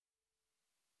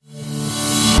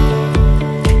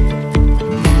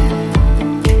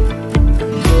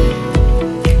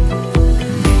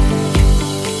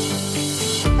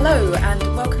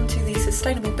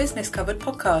Covered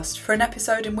podcast for an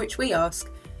episode in which we ask,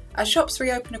 as shops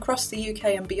reopen across the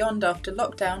UK and beyond after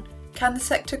lockdown, can the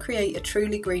sector create a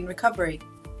truly green recovery?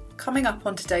 Coming up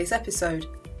on today's episode,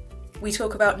 we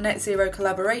talk about net zero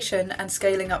collaboration and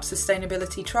scaling up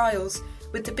sustainability trials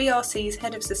with the BRC's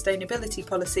Head of Sustainability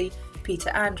Policy,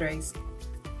 Peter Andres.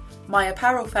 My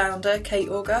Apparel founder, Kate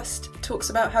August,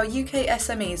 talks about how UK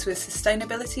SMEs with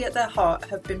sustainability at their heart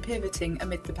have been pivoting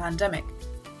amid the pandemic.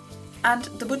 And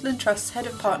the Woodland Trust's Head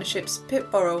of Partnerships,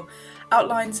 Pip Borrell,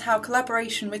 outlines how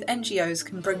collaboration with NGOs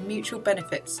can bring mutual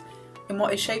benefits in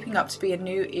what is shaping up to be a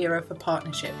new era for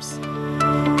partnerships.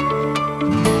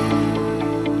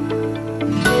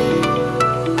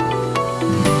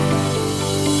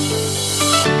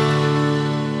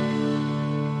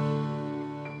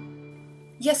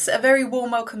 Yes, a very warm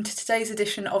welcome to today's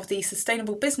edition of the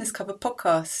Sustainable Business Cover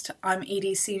podcast. I'm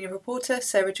ED's senior reporter,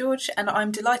 Sarah George, and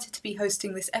I'm delighted to be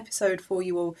hosting this episode for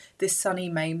you all this sunny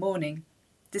May morning.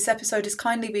 This episode is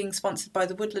kindly being sponsored by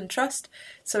the Woodland Trust,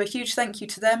 so a huge thank you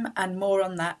to them and more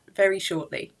on that very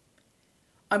shortly.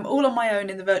 I'm all on my own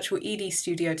in the virtual ED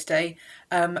studio today.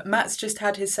 Matt's just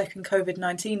had his second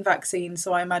COVID-19 vaccine,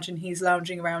 so I imagine he's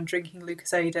lounging around drinking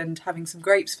Lucozade and having some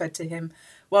grapes fed to him,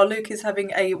 while Luke is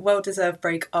having a well-deserved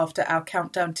break after our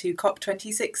countdown to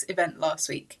COP26 event last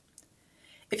week.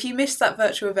 If you missed that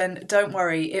virtual event, don't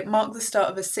worry, it marked the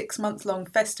start of a 6-month-long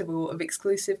festival of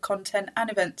exclusive content and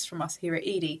events from us here at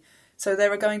ED, so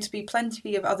there are going to be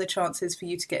plenty of other chances for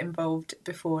you to get involved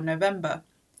before November.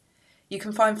 You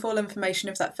can find full information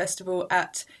of that festival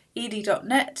at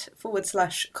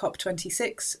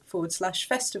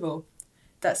ed.net/COP26/festival.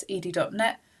 That's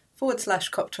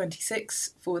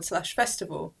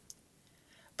ed.net/COP26/festival.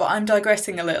 But I'm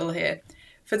digressing a little here.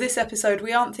 For this episode,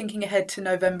 we aren't thinking ahead to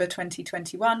November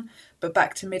 2021, but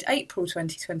back to mid-April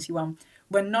 2021,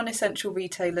 when non-essential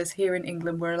retailers here in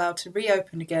England were allowed to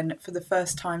reopen again for the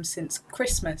first time since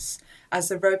Christmas, as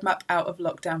the roadmap out of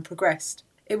lockdown progressed.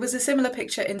 It was a similar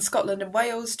picture in Scotland and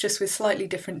Wales, just with slightly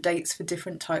different dates for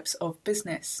different types of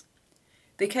business.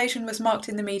 The occasion was marked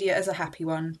in the media as a happy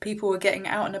one. People were getting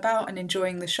out and about and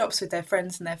enjoying the shops with their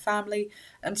friends and their family,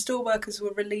 and store workers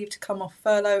were relieved to come off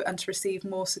furlough and to receive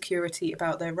more security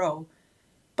about their role.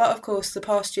 But of course, the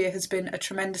past year has been a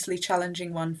tremendously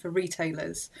challenging one for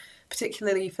retailers,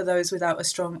 particularly for those without a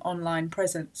strong online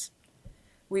presence.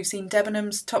 We've seen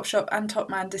Debenhams, Topshop and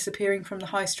Topman disappearing from the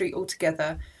high street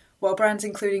altogether, while brands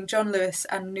including John Lewis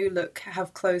and New Look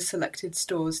have closed selected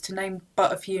stores, to name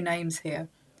but a few names here.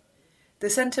 The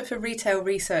Centre for Retail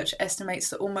Research estimates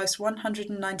that almost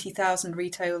 190,000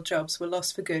 retail jobs were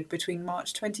lost for good between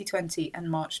March 2020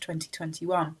 and March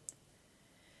 2021.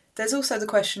 There's also the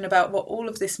question about what all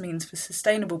of this means for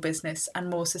sustainable business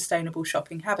and more sustainable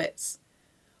shopping habits.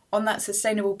 On that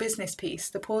sustainable business piece,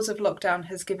 the pause of lockdown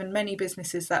has given many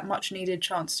businesses that much-needed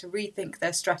chance to rethink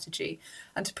their strategy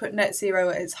and to put net zero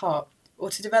at its heart, or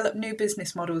to develop new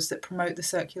business models that promote the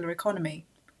circular economy.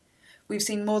 We've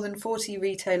seen more than 40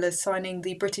 retailers signing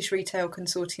the British Retail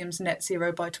Consortium's Net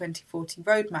Zero by 2040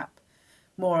 roadmap.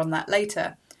 More on that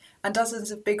later. And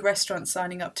dozens of big restaurants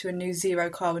signing up to a new zero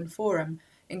carbon forum,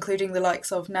 including the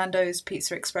likes of Nando's,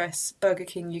 Pizza Express, Burger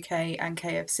King UK and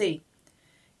KFC.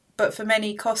 But for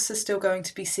many, costs are still going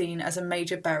to be seen as a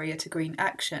major barrier to green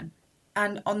action.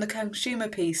 And on the consumer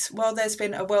piece, while there's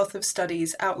been a wealth of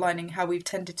studies outlining how we've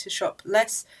tended to shop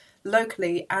less,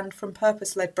 locally and from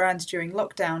purpose-led brands during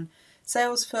lockdown,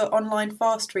 sales for online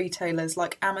fast retailers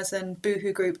like Amazon,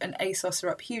 Boohoo Group and ASOS are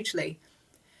up hugely.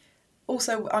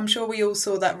 Also, I'm sure we all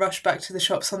saw that rush back to the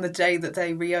shops on the day that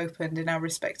they reopened in our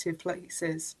respective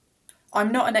places. I'm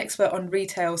not an expert on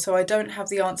retail, so I don't have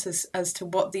the answers as to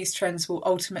what these trends will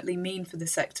ultimately mean for the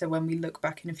sector when we look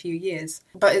back in a few years.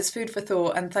 But it's food for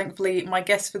thought, and thankfully my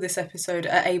guests for this episode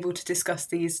are able to discuss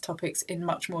these topics in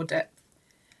much more depth.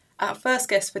 Our first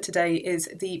guest for today is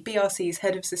the BRC's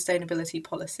Head of Sustainability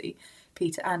Policy,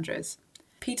 Peter Andres.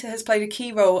 Peter has played a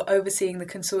key role overseeing the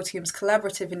consortium's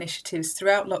collaborative initiatives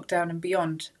throughout lockdown and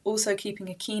beyond, also keeping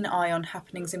a keen eye on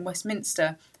happenings in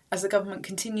Westminster as the government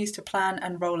continues to plan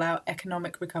and roll out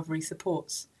economic recovery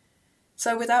supports.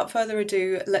 So without further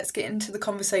ado, let's get into the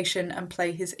conversation and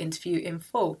play his interview in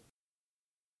full.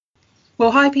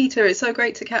 Well, hi Peter, it's so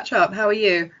great to catch up. How are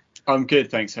you? I'm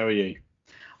good, thanks. How are you?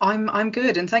 I'm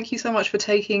good, and thank you so much for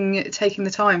taking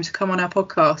the time to come on our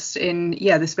podcast in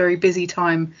this very busy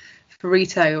time for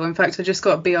retail. In fact, I just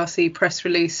got a BRC press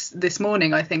release this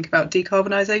morning, I think, about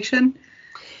decarbonisation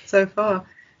so far.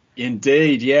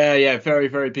 Indeed, yeah, very,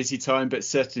 very busy time, but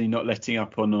certainly not letting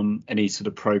up on any sort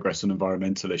of progress on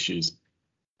environmental issues.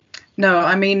 No,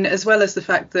 I mean, as well as the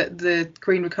fact that the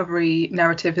green recovery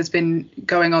narrative has been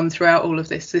going on throughout all of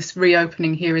this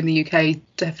reopening here in the UK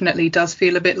definitely does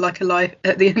feel a bit like a light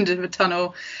at the end of a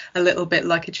tunnel, a little bit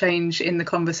like a change in the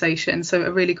conversation. So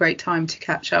a really great time to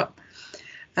catch up.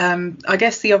 I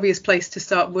guess the obvious place to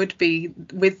start would be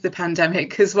with the pandemic,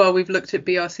 because while we've looked at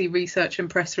BRC research and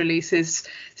press releases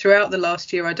throughout the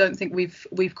last year, I don't think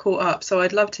we've caught up. So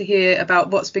I'd love to hear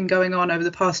about what's been going on over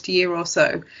the past year or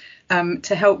so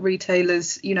to help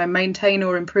retailers, maintain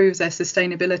or improve their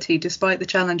sustainability despite the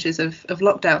challenges of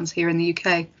lockdowns here in the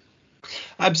UK.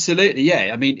 Absolutely, yeah.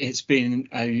 I mean, it's been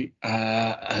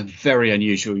a very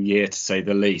unusual year, to say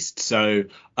the least. So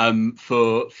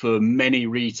for many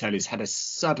retailers had a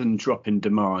sudden drop in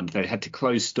demand. They had to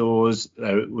close stores.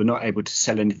 They were not able to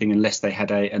sell anything unless they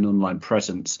had an online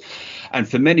presence. And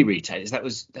for many retailers, that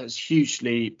was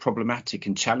hugely problematic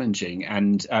and challenging.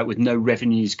 And with no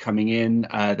revenues coming in,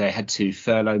 they had to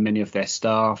furlough many of their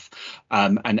staff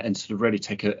and sort of really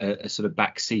take a sort of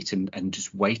back seat and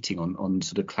just waiting on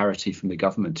sort of clarity from the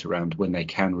government around when they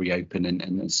can reopen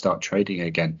and start trading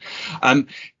again.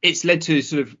 It's led to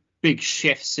sort of big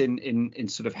shifts in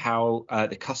sort of how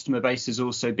the customer base has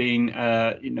also been,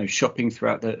 shopping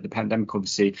throughout the pandemic.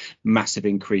 Obviously, massive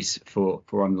increase for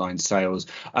online sales.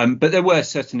 But there were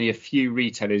certainly a few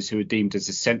retailers who were deemed as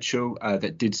essential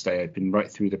that did stay open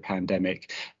right through the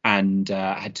pandemic and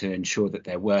had to ensure that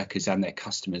their workers and their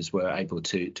customers were able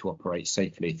to operate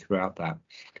safely throughout that.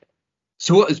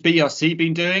 So what has BRC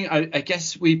been doing? I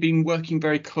guess we've been working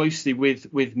very closely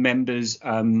with members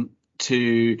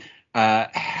to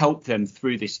help them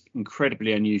through this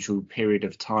incredibly unusual period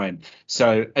of time.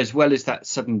 So as well as that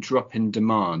sudden drop in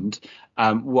demand,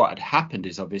 what had happened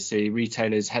is obviously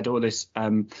retailers had all this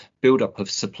build-up of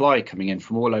supply coming in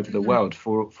from all over the world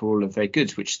for all of their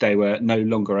goods, which they were no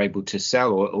longer able to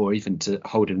sell or even to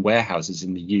hold in warehouses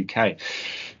in the UK.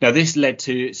 Now, this led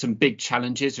to some big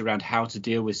challenges around how to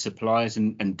deal with suppliers,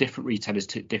 and different retailers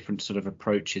took different sort of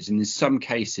approaches. And in some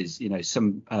cases,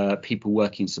 some people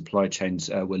working in supply chains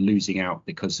were losing out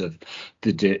because of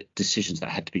the decisions that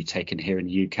had to be taken here in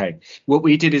the UK. What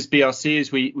we did as BRC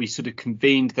is we sort of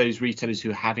convened those retailers who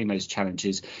are having those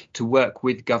challenges to work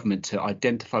with government to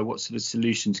identify what sort of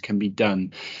solutions can be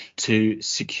done to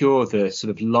secure the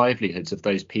sort of livelihoods of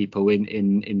those people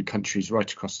in countries right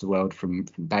across the world, from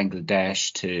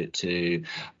Bangladesh to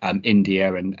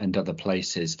India and other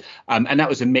places. And that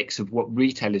was a mix of what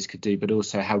retailers could do, but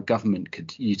also how government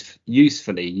could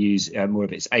usefully use more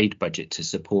of its aid budget to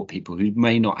support people who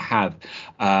may not have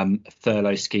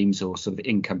furlough schemes or sort of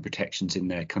income protections in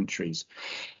their countries.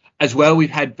 As well, we've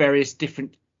had various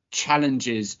different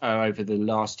challenges over the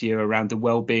last year around the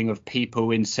well-being of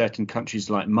people in certain countries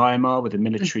like Myanmar with a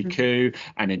military coup,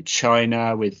 and in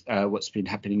China with what's been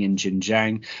happening in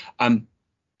Xinjiang.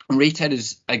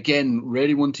 Retailers, again,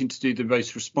 really wanting to do the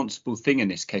most responsible thing in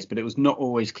this case, but it was not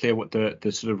always clear what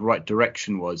the sort of right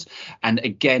direction was. And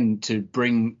again, to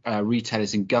bring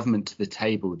retailers and government to the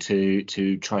table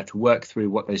to try to work through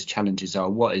what those challenges are,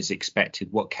 what is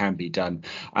expected, what can be done.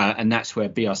 And that's where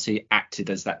BRC acted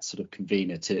as that sort of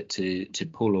convener to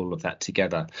pull all of that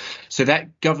together. So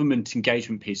that government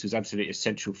engagement piece was absolutely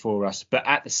essential for us. But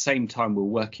at the same time, we're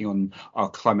working on our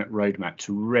climate roadmap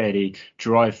to really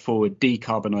drive forward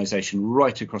decarbonisation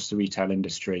right across the retail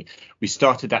industry. We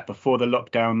started that before the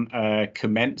lockdown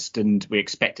commenced, and we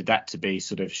expected that to be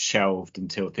sort of shelved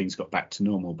until things got back to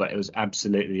normal, but it was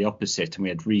absolutely the opposite. And we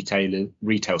had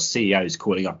retail CEOs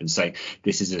calling up and saying,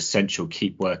 this is essential,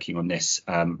 keep working on this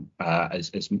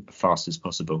as fast as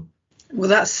possible. Well,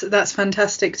 that's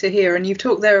fantastic to hear. And you've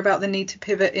talked there about the need to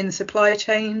pivot in supply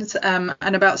chains and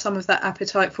about some of that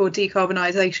appetite for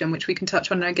decarbonisation, which we can touch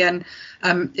on again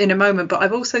in a moment. But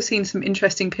I've also seen some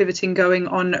interesting pivoting going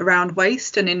on around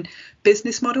waste and in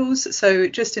business models. So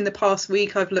just in the past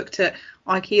week, I've looked at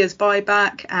IKEA's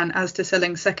buyback and Asda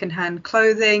selling secondhand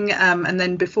clothing. And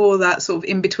then before that, sort of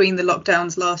in between the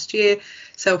lockdowns last year,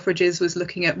 Selfridges was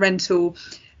looking at rental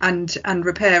and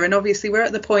repair. And obviously we're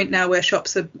at the point now where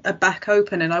shops are back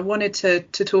open, and I wanted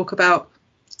to talk about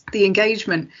the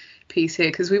engagement piece here,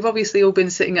 because we've obviously all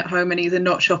been sitting at home and either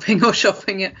not shopping or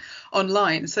shopping it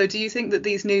online. So do you think that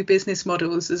these new business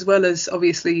models, as well as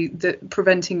obviously the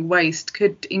preventing waste,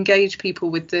 could engage people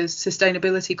with the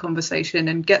sustainability conversation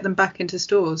and get them back into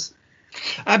stores?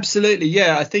 Absolutely,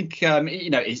 yeah. I think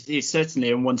it's certainly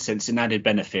in one sense an added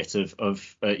benefit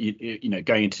of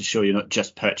going into the store. You're not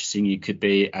just purchasing; you could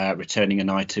be returning an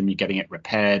item, you're getting it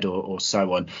repaired or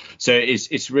so on. So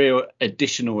it's real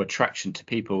additional attraction to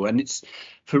people, and it's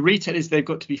for retailers, they've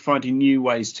got to be finding new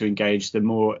ways to engage the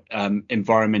more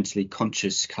environmentally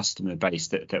conscious customer base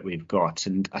that we've got.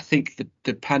 And I think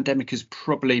the pandemic has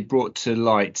probably brought to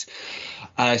light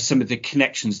some of the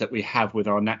connections that we have with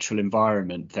our natural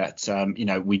environment, that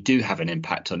we do have an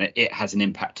impact on it. It has an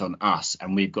impact on us,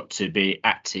 and we've got to be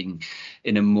acting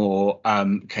in a more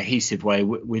cohesive way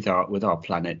with our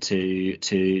planet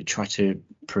to try to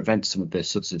prevent some of the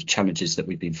sorts of challenges that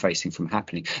we've been facing from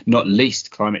happening, not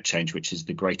least climate change, which is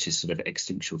the greatest sort of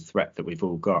existential threat that we've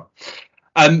all got.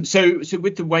 So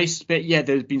with the waste bit,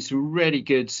 there's been some really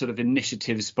good sort of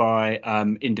initiatives by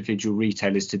individual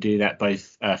retailers to do that,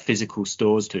 both physical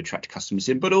stores to attract customers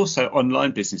in, but also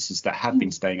online businesses that have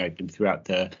been staying open throughout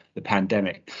the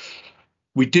pandemic.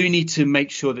 We do need to make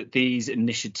sure that these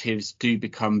initiatives do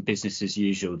become business as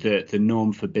usual, the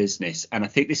norm for business. And I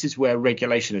think this is where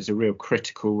regulation has a real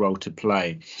critical role to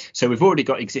play. So we've already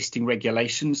got existing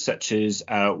regulations, such as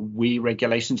WEEE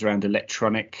regulations around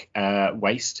electronic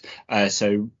waste.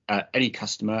 So any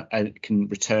customer can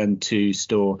return to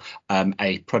store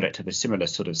a product of a similar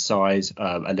sort of size,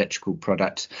 electrical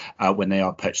product, when they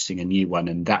are purchasing a new one,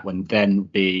 and that one then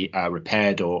be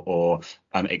repaired or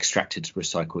extracted,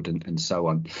 recycled, and so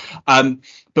on.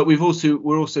 But we're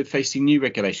also facing new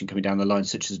regulation coming down the line,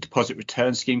 such as a deposit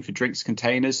return scheme for drinks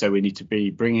containers. So we need to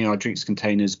be bringing our drinks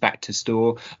containers back to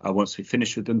store once we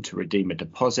finish with them to redeem a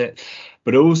deposit.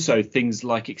 But also things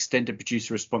like extended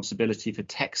producer responsibility for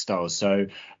textiles. So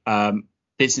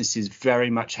businesses very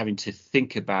much having to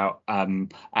think about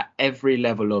at every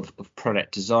level of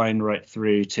product design right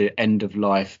through to end of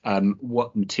life,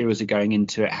 what materials are going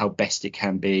into it, how best it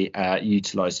can be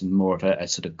utilised in more of a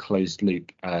sort of closed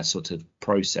loop sort of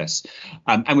process.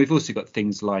 And we've also got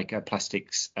things like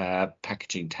plastics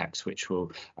packaging tax, which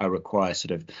will require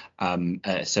sort of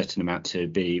a certain amount to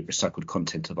be recycled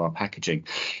content of our packaging.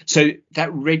 So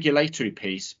that regulatory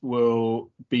piece will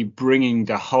be bringing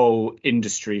the whole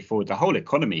industry forward, the whole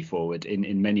economy forward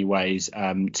in many ways,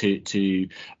 to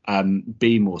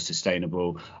be more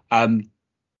sustainable.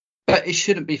 But it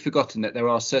shouldn't be forgotten that there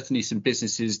are certainly some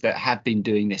businesses that have been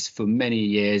doing this for many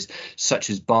years, such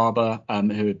as Barbour,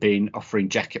 who have been offering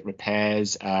jacket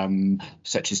repairs,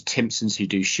 such as Timpson's, who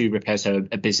do shoe repairs. So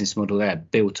a business model there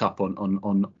built up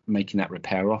on making that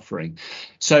repair offering.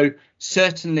 So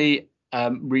certainly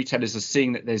retailers are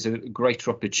seeing that there's a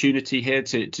greater opportunity here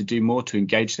to do more, to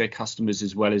engage their customers,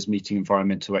 as well as meeting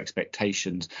environmental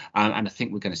expectations. And I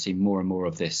think we're going to see more and more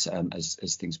of this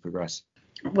as things progress.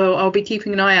 Well, I'll be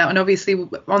keeping an eye out. And obviously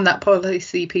on that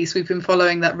policy piece, we've been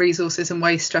following that resources and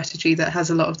waste strategy that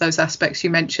has a lot of those aspects you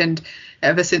mentioned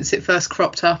ever since it first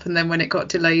cropped up, and then when it got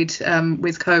delayed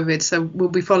with COVID. So we'll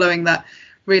be following that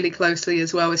really closely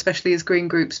as well, especially as green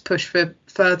groups push for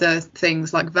further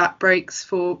things like VAT breaks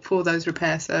for those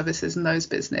repair services and those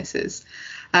businesses.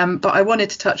 But I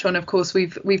wanted to touch on, of course,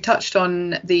 we've touched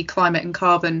on the climate and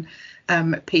carbon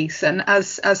piece, and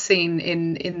as seen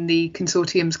in the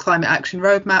consortium's climate action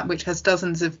roadmap, which has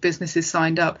dozens of businesses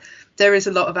signed up, there is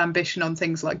a lot of ambition on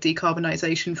things like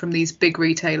decarbonisation from these big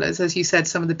retailers. As you said,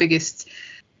 some of the biggest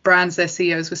brands, their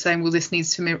CEOs were saying, well, this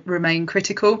needs to remain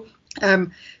critical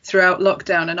throughout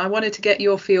lockdown. And I wanted to get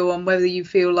your feel on whether you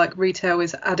feel like retail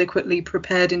is adequately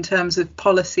prepared in terms of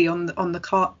policy on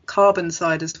the carbon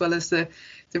side as well as the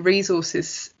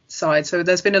resources side. So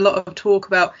there's been a lot of talk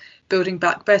about building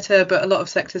back better, but a lot of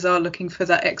sectors are looking for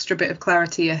that extra bit of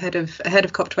clarity ahead of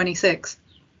COP26.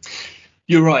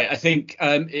 You're right. I think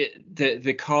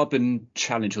the carbon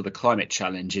challenge, or the climate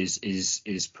challenge,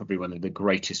 is probably one of the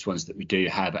greatest ones that we do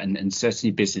have, and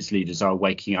certainly business leaders are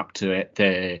waking up to it.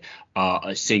 They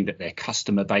are seeing that their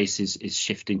customer base is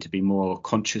shifting to be more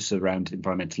conscious around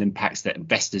environmental impacts, that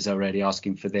investors are already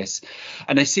asking for this,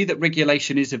 and I see that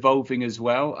regulation is evolving as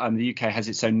well. The UK has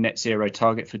its own net zero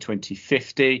target for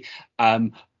 2050.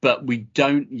 But we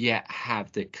don't yet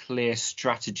have the clear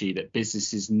strategy that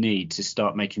businesses need to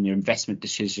start making their investment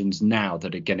decisions now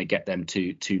that are going to get them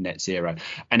to net zero.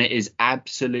 And it is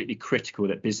absolutely critical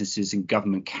that businesses and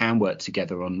government can work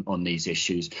together on these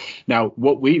issues. Now,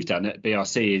 what we've done at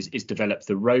BRC is develop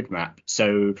the roadmap.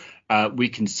 So we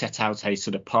can set out a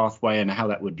sort of pathway and how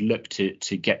that would look to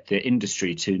get the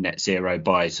industry to net zero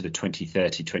by sort of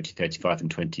 2030, 2035 and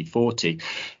 2040.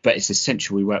 But it's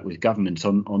essential we work with government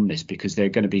on this, because there are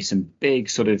going to be some big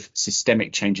sort of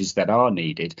systemic changes that are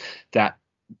needed that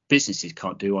businesses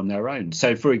can't do on their own.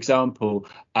 So, for example,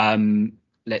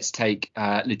 let's take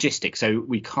logistics. So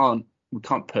we can't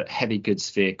put heavy goods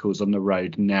vehicles on the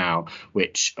road now,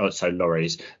 which also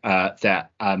lorries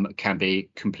that can be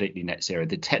completely net zero.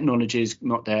 The technology is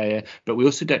not there, but we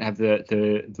also don't have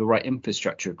the right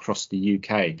infrastructure across the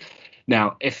UK.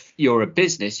 Now, if you're a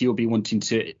business, you'll be wanting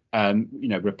to,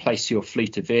 replace your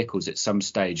fleet of vehicles at some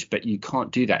stage, but you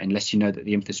can't do that unless you know that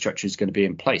the infrastructure is going to be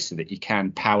in place so that you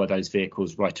can power those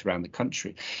vehicles right around the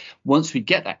country. Once we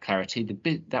get that clarity,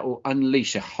 that will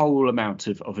unleash a whole amount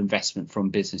of investment from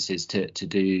businesses to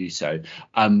do so.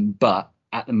 But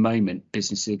at the moment,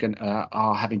 businesses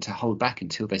are having to hold back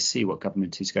until they see what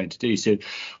government is going to do. So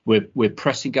we're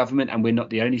pressing government, and we're not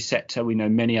the only sector. We know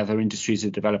many other industries are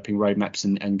developing roadmaps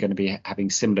and going to be having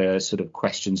similar sort of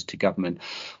questions to government.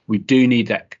 We do need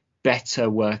that better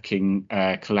working,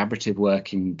 collaborative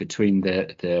working between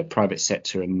the private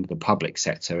sector and the public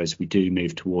sector as we do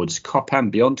move towards COP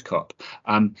and beyond COP.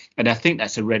 And I think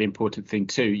that's a really important thing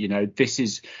too.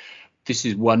 This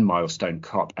is one milestone,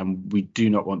 COP, and we do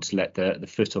not want to let the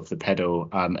foot off the pedal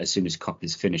as soon as COP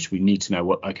is finished. We need to know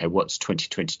what's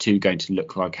 2022 going to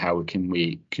look like? How can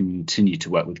we continue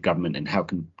to work with government, and how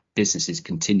can businesses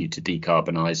continue to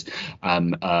decarbonise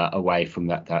away from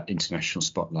that international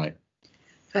spotlight?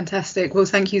 Fantastic. Well,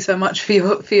 thank you so much for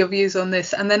your views on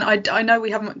this. And then I know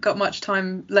we haven't got much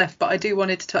time left, but I do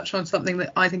wanted to touch on something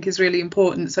that I think is really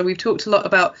important. So we've talked a lot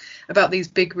about these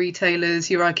big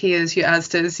retailers, your IKEAs, your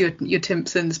Asdas, your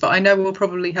Timpsons, but I know we'll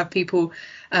probably have people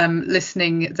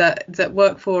listening that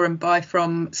work for and buy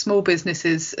from small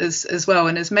businesses as well.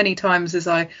 And as many times as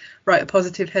I write a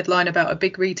positive headline about a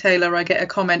big retailer, I get a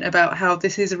comment about how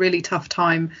this is a really tough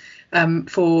time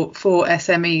for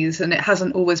SMEs, and it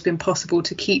hasn't always been possible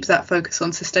to keep that focus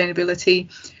on sustainability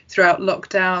throughout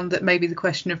lockdown, that maybe the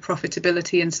question of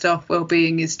profitability and staff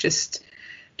well-being is just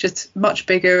much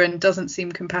bigger and doesn't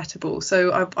seem compatible.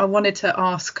 So I wanted to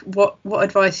ask what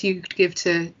advice you could give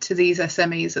to these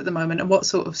SMEs at the moment, and what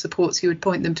sort of supports you would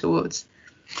point them towards.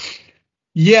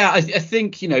 Yeah, I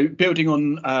think, building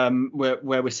on where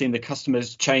we're seeing the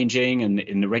customers changing and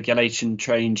in the regulation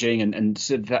changing and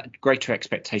sort of that greater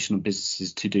expectation on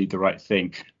businesses to do the right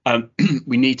thing.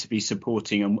 We need to be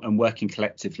supporting and working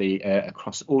collectively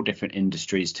across all different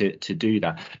industries to do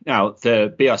that. Now,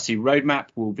 the BRC roadmap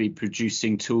will be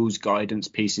producing tools, guidance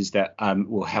pieces that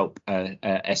will help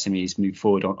SMEs move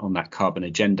forward on that carbon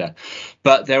agenda.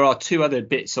 But there are two other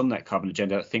bits on that carbon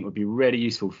agenda that I think would be really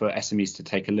useful for SMEs to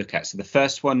take a look at. So the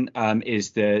first one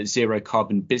is the Zero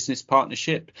Carbon Business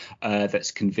Partnership that's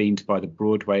convened by the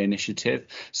Broadway Initiative.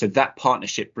 So that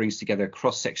partnership brings together a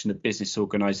cross-section of business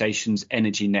organisations,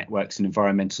 energy networks and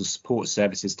environmental support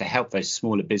services to help those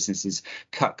smaller businesses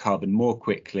cut carbon more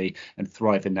quickly and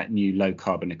thrive in that new low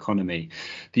carbon economy.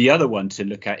 The other one to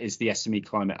look at is the SME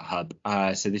Climate Hub.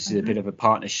 So this is a bit of a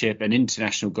partnership, an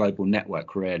international global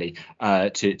network really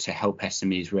to help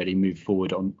SMEs really move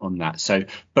forward on that. So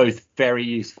both very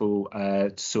useful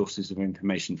sources of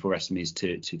information for SMEs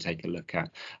to take a look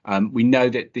at. We know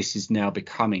that this is now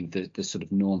becoming the sort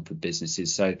of norm for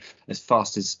businesses. So as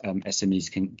fast as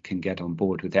SMEs can get on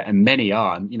board with it, and many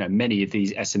are, many of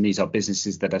these SMEs are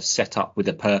businesses that are set up with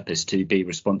a purpose to be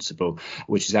responsible,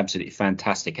 which is absolutely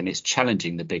fantastic, and it's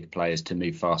challenging the big players to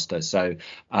move faster. So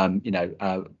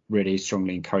really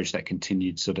strongly encourage that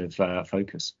continued sort of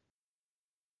focus.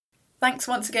 Thanks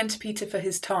once again to Peter for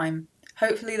his time.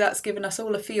 Hopefully that's given us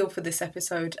all a feel for this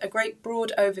episode, a great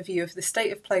broad overview of the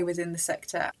state of play within the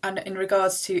sector and in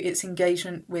regards to its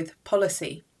engagement with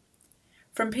policy.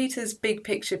 From Peter's big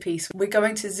picture piece, we're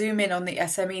going to zoom in on the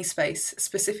SME space,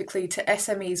 specifically to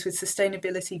SMEs with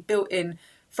sustainability built in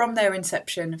from their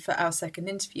inception for our second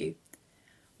interview.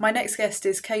 My next guest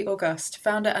is Kate August,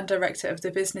 founder and director of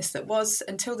the business that was,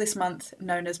 until this month,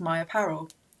 known as My Apparel.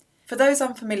 For those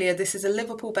unfamiliar, this is a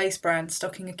Liverpool-based brand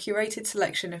stocking a curated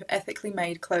selection of ethically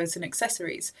made clothes and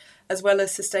accessories, as well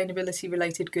as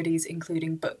sustainability-related goodies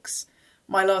including books.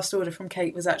 My last order from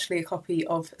Kate was actually a copy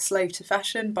of Slave to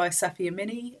Fashion by Safi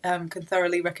Amini. Can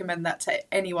thoroughly recommend that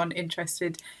to anyone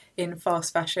interested in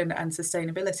fast fashion and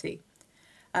sustainability.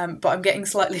 But I'm getting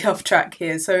slightly off track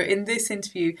here. So in this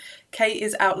interview, Kate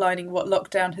is outlining what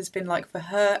lockdown has been like for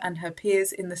her and her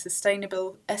peers in the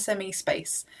sustainable SME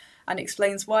space, and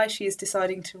explains why she is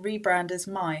deciding to rebrand as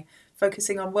My,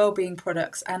 focusing on wellbeing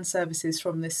products and services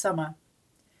from this summer.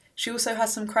 She also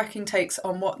has some cracking takes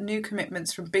on what new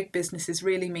commitments from big businesses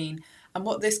really mean and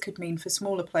what this could mean for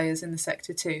smaller players in the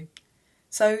sector too.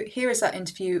 So here is that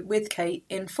interview with Kate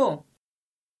in full.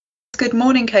 Good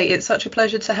morning, Kate. It's such a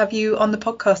pleasure to have you on the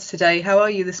podcast today. How are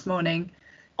you this morning?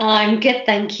 I'm good,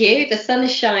 thank you. The sun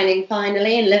is shining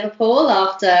finally in Liverpool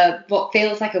after what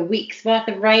feels like a week's worth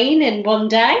of rain in one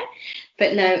day.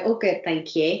 But no, all good,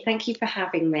 thank you. Thank you for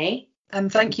having me. And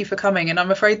thank you for coming. And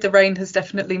I'm afraid the rain has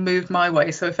definitely moved my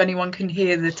way. So if anyone can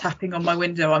hear the tapping on my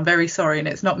window, I'm very sorry. And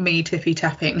it's not me tiffy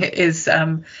tapping. It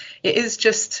is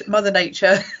just Mother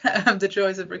Nature, the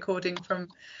joys of recording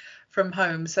from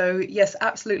home. So yes,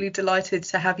 absolutely delighted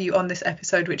to have you on this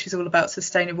episode, which is all about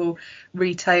sustainable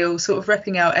retail, sort of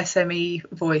repping our SME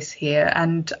voice here.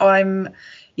 And I'm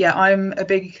a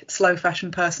big slow fashion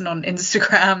person on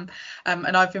Instagram,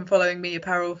 and I've been following Me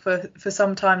Apparel for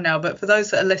some time now. But for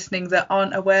those that are listening that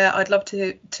aren't aware, I'd love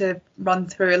to run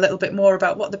through a little bit more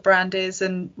about what the brand is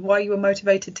and why you were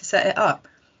motivated to set it up.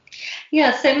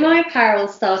 Yeah, so My Apparel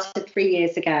started 3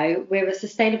 years ago. We're a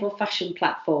sustainable fashion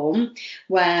platform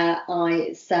where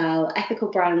I sell ethical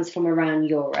brands from around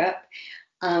Europe.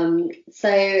 So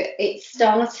it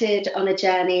started on a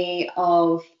journey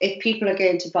of, if people are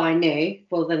going to buy new,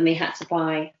 well, then they had to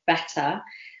buy better.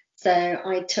 So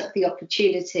I took the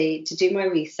opportunity to do my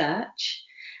research,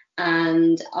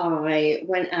 and I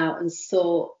went out and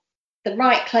sought the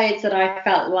right clothes that I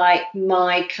felt like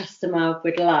my customer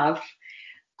would love,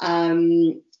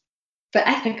 but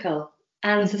ethical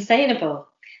and sustainable.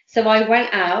 So I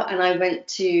went out and I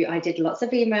did lots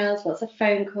of emails, lots of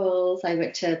phone calls. I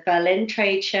went to Berlin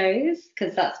trade shows,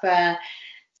 because that's where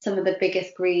some of the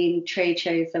biggest green trade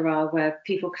shows there are, where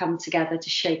people come together to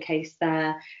showcase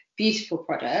their beautiful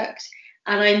product.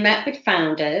 And I met with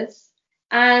founders,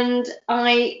 and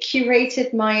I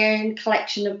curated my own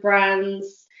collection of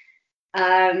brands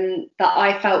that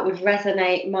I felt would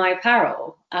resonate My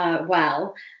Apparel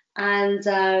well. And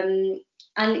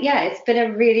yeah, it has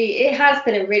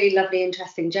been a really lovely,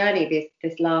 interesting journey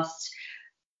this last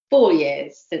 4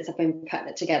 years since I've been putting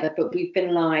it together, but we've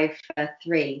been live for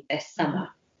 3 this summer.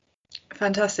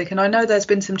 Fantastic. And I know there's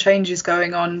been some changes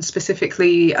going on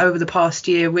specifically over the past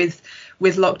year with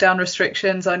lockdown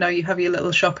restrictions. I know you have your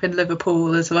little shop in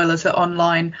Liverpool as well as an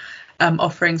online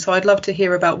offering. So I'd love to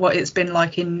hear about what it's been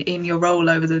like in your role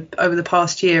over the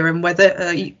past year, and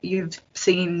whether you've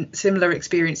seen similar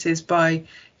experiences by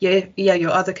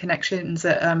your other connections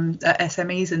at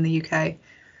SMEs in the UK.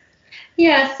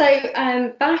 Yeah,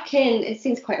 so back in, it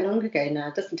seems quite long ago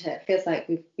now, doesn't it? It feels like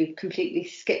we've completely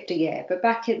skipped a year. But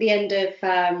back at the end of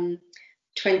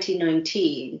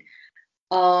 2019,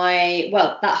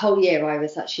 that whole year I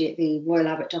was actually at the Royal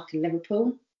Albert Dock in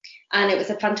Liverpool. And it was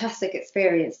a fantastic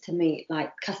experience to meet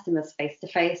like customers face to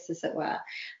face, as it were.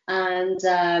 And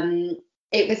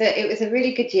it was a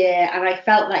really good year, and I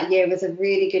felt that year was a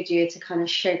really good year to kind of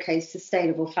showcase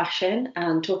sustainable fashion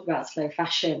and talk about slow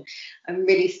fashion and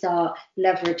really start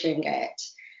leveraging it.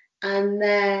 And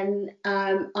then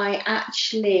I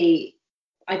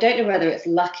don't know whether it's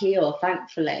lucky or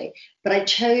thankfully, but I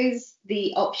chose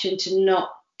the option to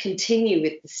not continue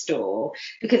with the store,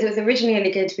 because it was originally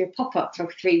only going to be a pop-up for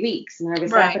 3 weeks, and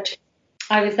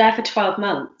I was there for 12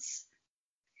 months.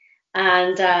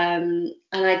 And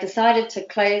I decided to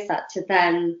close that to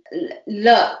then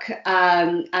look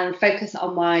and focus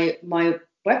on my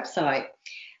website.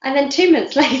 And then 2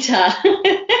 months later,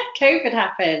 COVID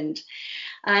happened.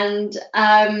 And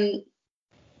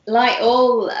like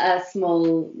all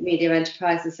small medium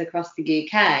enterprises across the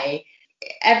UK,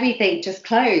 everything just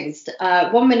closed.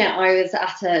 1 minute I was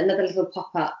at another little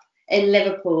pop-up in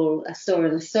Liverpool, a store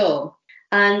in a store.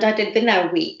 And I'd been there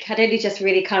a week. I'd only just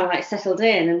really kind of like settled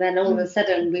in. And then all of a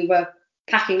sudden we were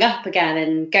packing up again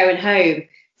and going home.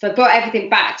 So I brought everything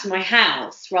back to my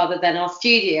house rather than our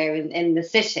studio in the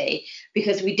city,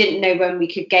 because we didn't know when we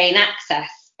could gain access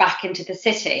back into the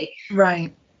city.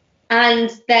 Right. And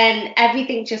then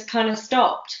everything just kind of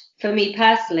stopped for me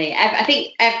personally. I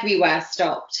think everywhere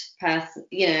stopped.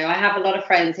 You know, I have a lot of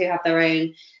friends who have their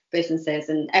own businesses,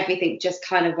 and everything just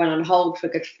kind of went on hold for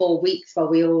a good 4 weeks while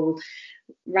we all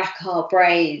rack our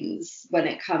brains when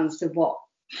it comes to what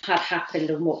had happened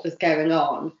and what was going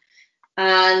on.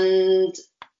 And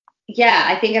yeah,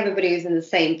 I think everybody was in the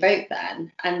same boat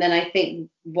then. And then I think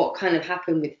what kind of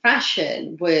happened with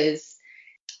fashion was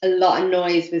a lot of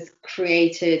noise was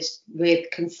created with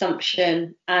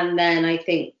consumption. And then I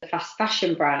think the fast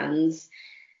fashion brands,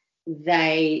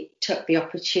 they took the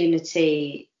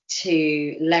opportunity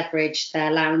to leverage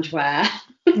their loungewear.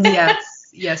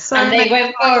 Yes. So and they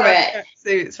went for it.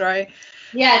 Suits, right?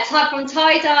 Yeah, from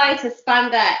tie-dye to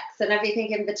spandex and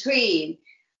everything in between.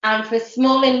 And for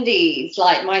small indies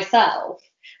like myself,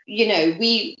 you know,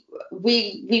 we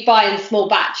buy in small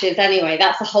batches anyway.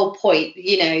 That's the whole point.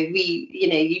 You know,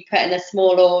 you put in a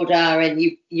small order and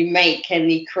you make and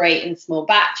you create in small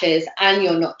batches, and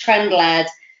you're not trend-led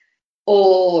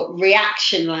or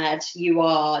reaction-led. You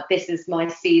are, this is my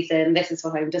season, this is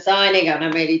what I'm designing, and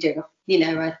I'm only doing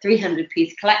a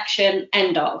 300-piece collection,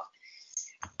 end of.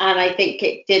 And I think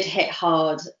it did hit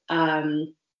hard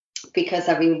because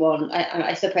everyone,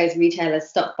 I suppose retailers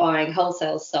stopped buying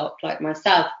wholesale stock like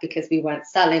myself because we weren't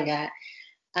selling it.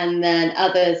 And then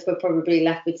others were probably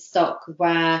left with stock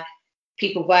where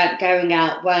people weren't going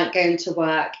out, weren't going to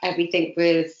work. Everything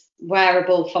was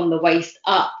wearable from the waist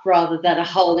up rather than a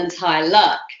whole entire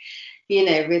look,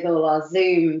 with all our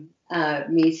Zoom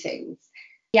meetings.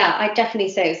 Yeah, I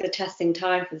definitely say it's a testing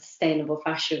time for sustainable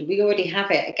fashion. We already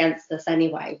have it against us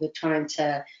anyway. We're trying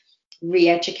to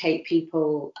re-educate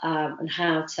people on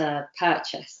how to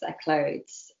purchase their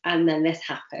clothes. And then this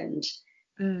happened.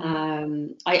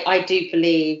 I do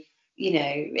believe,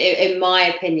 in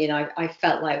my opinion, I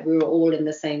felt like we were all in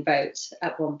the same boat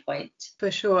at one point.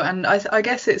 For sure. And I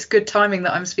guess it's good timing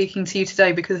that I'm speaking to you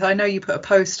today, because I know you put a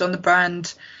post on the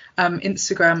brand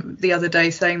Instagram the other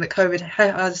day saying that COVID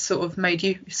has sort of made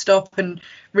you stop and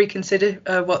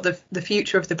reconsider what the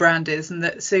future of the brand is, and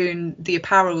that soon the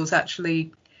apparel is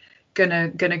actually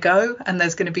gonna go, and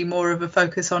there's going to be more of a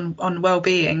focus on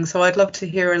well-being. So I'd love to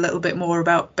hear a little bit more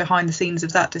about behind the scenes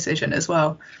of that decision as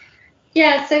well.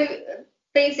 Yeah, so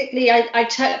basically I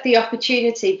took the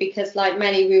opportunity because, like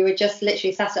many, we were just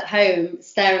literally sat at home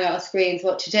staring at our screens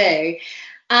what to do,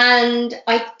 and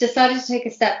I decided to take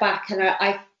a step back, and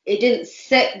it didn't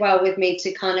sit well with me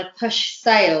to kind of push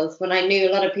sales when I knew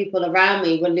a lot of people around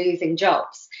me were losing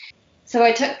jobs. So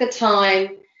I took the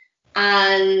time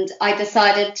and I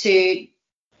decided to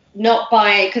not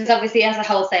buy, because obviously as a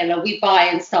wholesaler we buy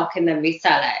in stock and then we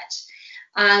sell it.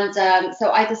 And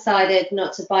so I decided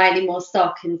not to buy any more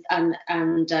stock and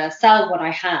sell what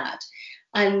I had.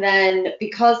 And then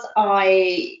because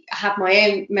I have my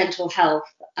own mental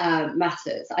health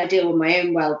matters, I deal with my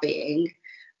own well-being,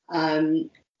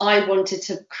 I wanted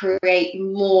to create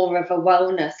more of a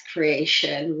wellness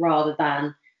creation rather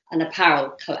than an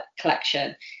apparel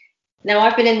collection. Now,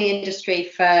 I've been in the industry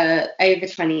for over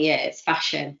 20 years,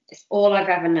 fashion. It's all I've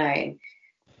ever known.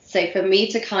 So for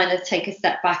me to kind of take a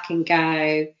step back and go,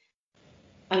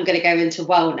 I'm going to go into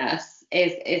wellness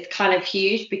is kind of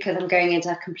huge, because I'm going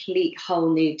into a complete whole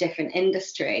new different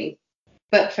industry.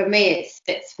 But for me, it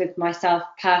fits with myself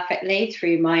perfectly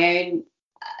through my own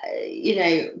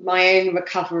my own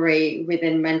recovery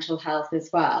within mental health as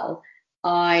well.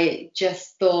 I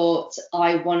just thought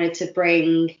I wanted to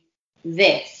bring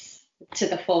this to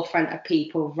the forefront of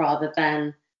people rather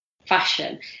than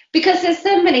fashion, because there's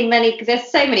so many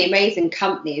amazing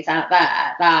companies out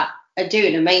there that are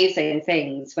doing amazing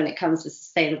things when it comes to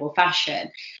sustainable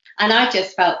fashion, and I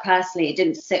just felt personally it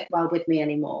didn't sit well with me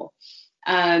anymore.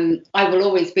 I will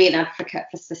always be an advocate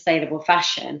for sustainable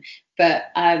fashion, but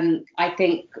I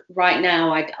think right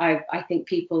now I think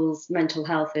people's mental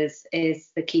health is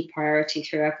the key priority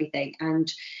through everything.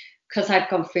 And because I've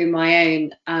gone through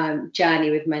my own journey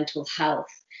with mental health,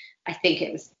 I think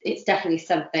it's definitely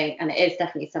something, and it is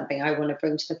definitely something I want to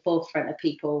bring to the forefront of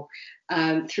people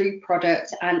through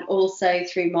product and also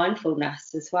through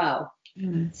mindfulness as well.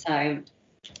 So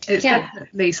it's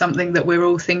definitely something that we're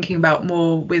all thinking about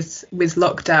more with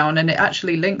lockdown, and it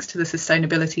actually links to the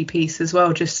sustainability piece as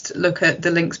well. Just look at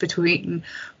the links between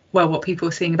what people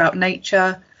are seeing about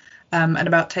nature, and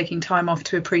about taking time off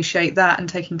to appreciate that, and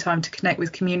taking time to connect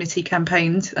with community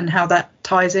campaigns, and how that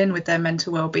ties in with their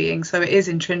mental well-being. So it is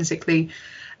intrinsically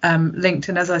linked,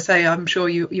 and as I say, I'm sure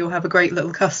you'll have a great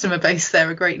little customer base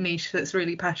there, a great niche that's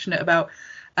really passionate about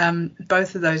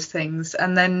both of those things.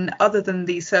 And then other than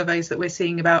these surveys that we're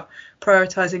seeing about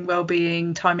prioritizing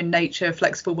well-being, time in nature,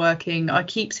 flexible working, I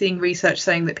keep seeing research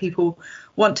saying that people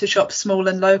want to shop small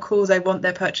and local. They want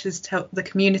their purchases to help the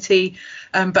community.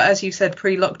 But as you said,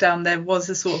 pre-lockdown, there was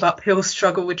a sort of uphill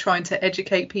struggle with trying to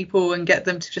educate people and get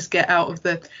them to just get out of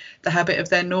the habit of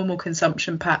their normal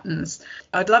consumption patterns.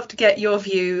 I'd love to get your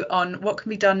view on what can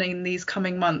be done in these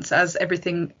coming months as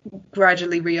everything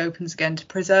gradually reopens again to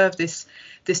preserve this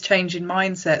change in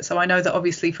mindset. So I know that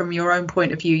obviously from your own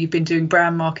point of view, you've been doing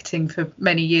brand marketing for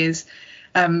many years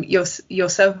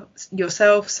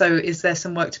yourself. So is there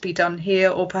some work to be done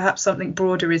here, or perhaps something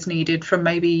broader is needed from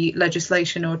maybe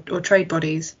legislation or trade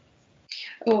bodies?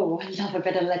 Oh, I love a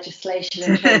bit of legislation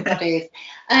and trade bodies.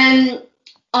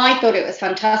 I thought it was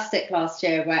fantastic last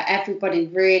year, where everybody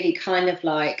really kind of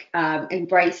like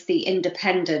embraced the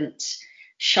independent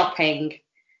shopping,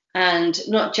 and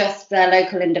not just their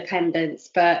local independents,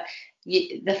 but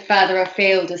the further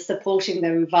afield is supporting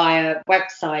them via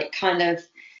website, kind of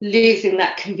losing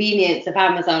that convenience of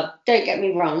Amazon. Don't get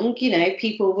me wrong,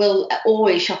 people will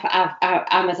always shop at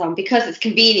Amazon because it's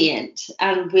convenient,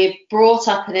 and we're brought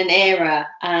up in an era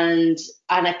and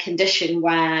a condition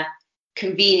where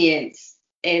convenience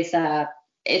is a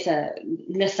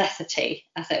necessity,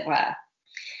 as it were.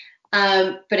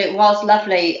 But it was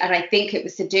lovely, and I think it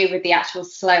was to do with the actual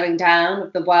slowing down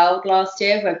of the world last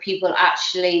year, where people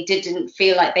actually didn't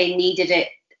feel like they needed it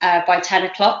by 10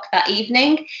 o'clock that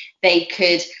evening. They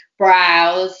could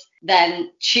browse,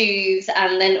 then choose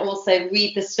and then also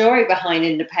read the story behind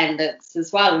independence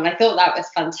as well. And I thought that was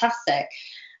fantastic.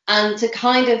 And to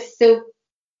kind of still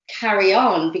carry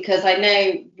on, because I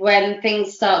know when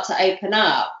things start to open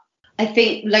up, I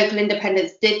think local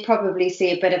independents did probably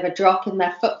see a bit of a drop in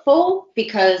their footfall,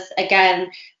 because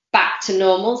again, back to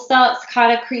normal starts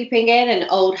kind of creeping in and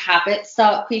old habits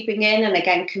start creeping in, and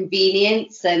again,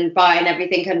 convenience and buying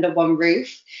everything under one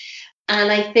roof.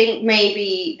 And I think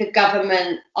maybe the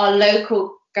government, our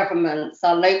local governments,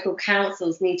 our local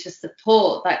councils need to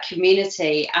support that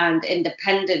community and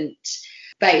independent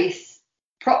base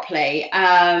properly,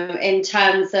 in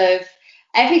terms of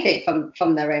everything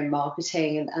from their own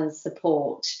marketing and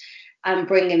support, and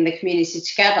bringing the community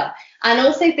together. And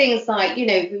also things like, you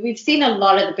know, we've seen a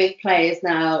lot of the big players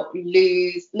now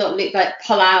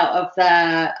pull out of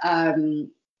their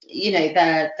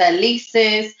their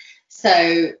leases.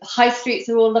 So high streets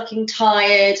are all looking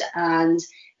tired, and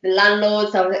the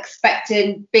landlords are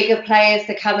expecting bigger players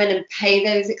to come in and pay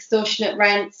those extortionate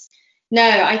rents. No,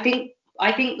 I think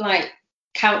like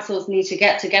councils need to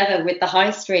get together with the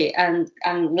high street and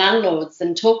landlords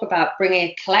and talk about bringing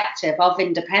a collective of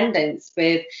independents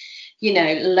with, you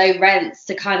know, low rents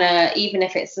to kind of, even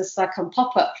if it's just like a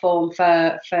pop-up form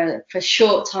for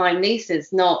short time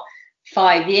leases, not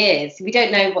 5 years. We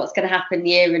don't know what's going to happen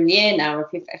year and year now,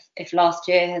 if last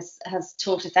year has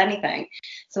taught us anything.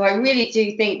 So I really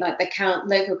do think like the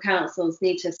local councils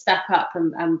need to step up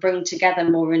and bring together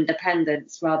more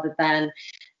independence rather than,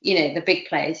 you know, the big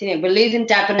players. You know, we're losing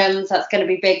Debenhams, that's going to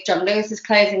be big. John Lewis is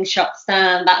closing shops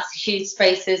down, that's huge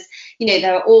spaces. You know,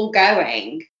 they're all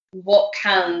going. What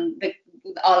can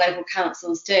our local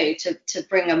councils do to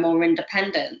bring a more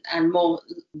independent and more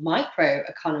micro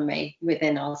economy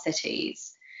within our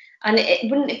cities? And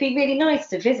wouldn't it be really nice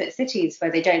to visit cities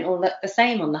where they don't all look the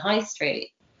same on the high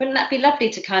street? Wouldn't that be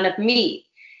lovely to kind of meet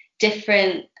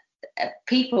different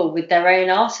people with their own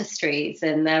artistries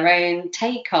and their own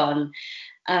take on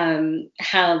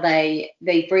how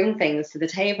they bring things to the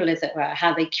table, as it were,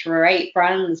 how they curate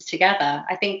brands together?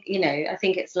 I think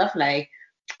it's lovely.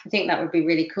 I think that would be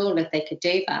really cool if they could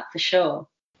do that, for sure.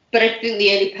 But I think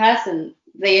the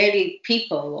only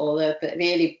people, or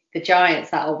the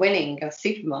giants that are winning are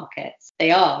supermarkets.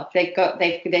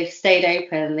 They've stayed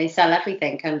open. They sell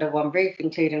everything under one roof,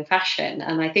 including fashion,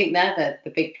 and I think they're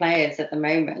the big players at the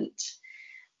moment.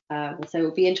 So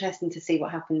it'll be interesting to see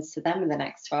what happens to them in the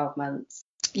next 12 months.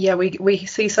 Yeah, we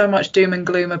see so much doom and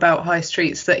gloom about high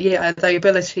streets that, yeah, the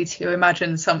ability to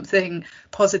imagine something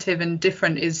positive and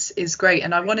different is great.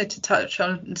 And I wanted to touch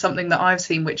on something that I've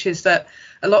seen, which is that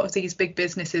a lot of these big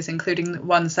businesses, including the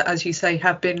ones that, as you say,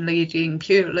 have been leading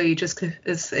purely just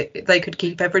because they could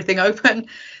keep everything open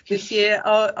this year,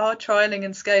 are trialing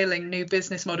and scaling new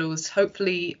business models.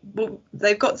 Hopefully,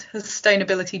 they've got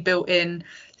sustainability built in.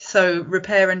 So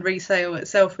repair and resale at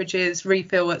Selfridges,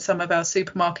 refill at some of our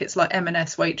supermarkets like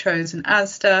M&S, Waitrose and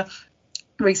Asda,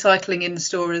 recycling in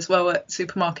store as well at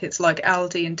supermarkets like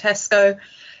Aldi and Tesco.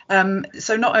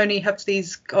 So not only have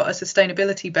these got a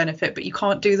sustainability benefit, but you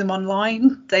can't do them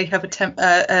online. They have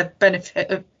a benefit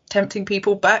of tempting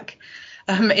people back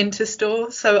into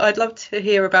store. So I'd love to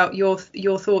hear about your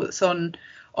thoughts on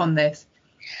this.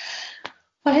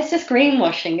 Well, it's just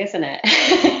greenwashing, isn't it?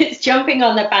 It's jumping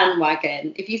on the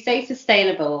bandwagon. If you say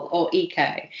sustainable or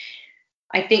eco,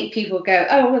 I think people go,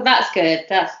 oh, well, that's good.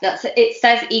 That's it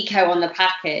says eco on the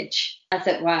package, as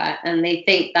it were, and they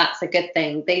think that's a good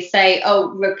thing. They say, oh,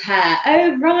 repair.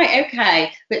 Oh, right,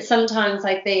 okay. But sometimes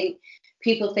I think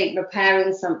people think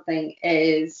repairing something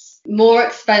is more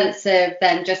expensive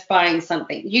than just buying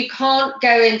something. You can't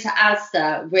go into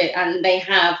Asda and they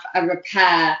have a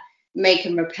make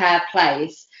and repair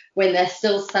place when they're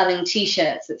still selling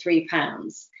t-shirts at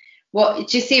 £3. What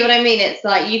do you see what I mean? It's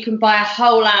like you can buy a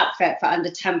whole outfit for under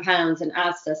 £10 in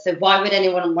Asda. So why would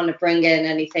anyone want to bring in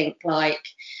anything like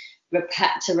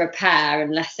repair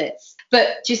unless it's?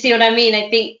 But do you see what I mean? I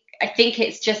think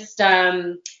it's just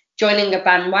joining a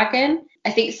bandwagon.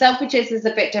 I think Selfridges is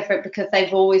a bit different because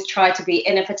they've always tried to be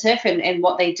innovative in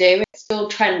what they do. It's still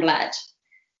trend led.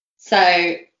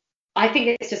 So I think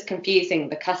it's just confusing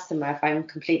the customer, if I'm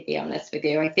completely honest with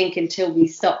you. I think until we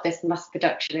stop this mass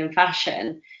production in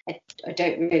fashion, I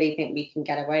don't really think we can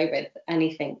get away with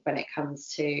anything when it comes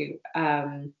to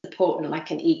supporting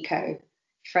like an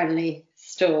eco-friendly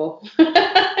store.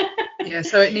 Yeah,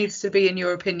 so it needs to be, in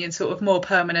your opinion, sort of more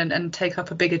permanent and take up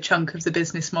a bigger chunk of the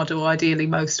business model, ideally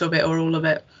most of it or all of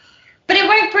it. But it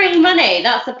won't bring money.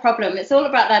 That's the problem. It's all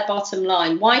about their bottom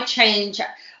line. Why change?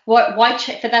 Why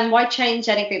change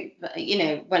anything? You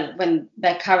know, when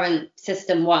their current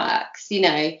system works. You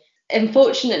know,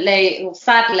 unfortunately or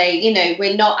sadly, you know,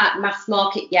 we're not at mass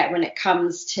market yet when it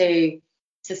comes to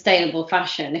sustainable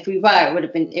fashion. If we were,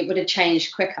 it would have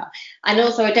changed quicker. And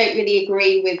also, I don't really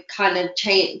agree with kind of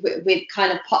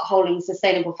potholing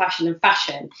sustainable fashion and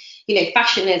fashion. You know,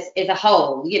 fashion is a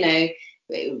whole. You know,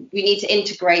 we need to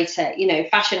integrate it. You know,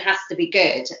 fashion has to be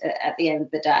good at the end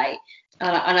of the day.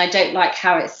 And I don't like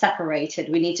how it's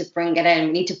separated. We need to bring it in.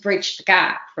 We need to bridge the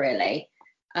gap, really.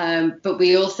 But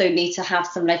we also need to have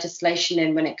some legislation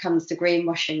in when it comes to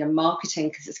greenwashing and marketing,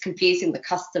 because it's confusing the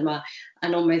customer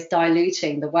and almost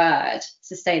diluting the word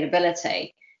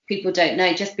sustainability. People don't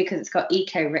know, just because it's got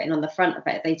eco written on the front of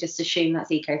it, they just assume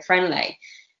that's eco-friendly.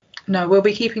 No, we'll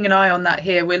be keeping an eye on that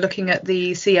here. We're looking at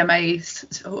the CMA's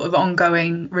sort of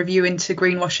ongoing review into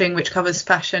greenwashing, which covers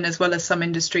fashion as well as some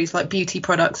industries like beauty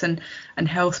products and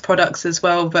health products as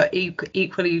well, but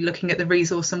equally looking at the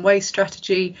resource and waste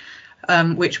strategy,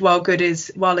 which while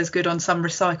is good on some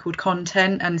recycled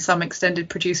content and some extended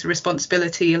producer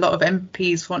responsibility, a lot of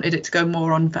MPs wanted it to go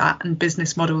more on VAT and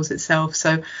business models itself.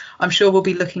 So I'm sure we'll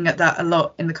be looking at that a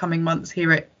lot in the coming months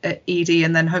here at Edie,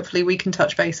 and then hopefully we can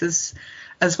touch bases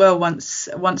as well once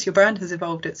your brand has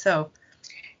evolved itself.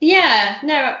 That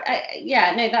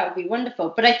would be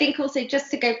wonderful. But I think also, just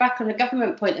to go back on a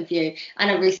government point of view and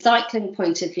a recycling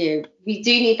point of view, we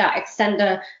do need that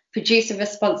extender producer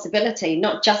responsibility,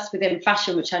 not just within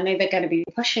fashion, which I know they're going to be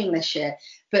pushing this year,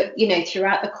 but, you know,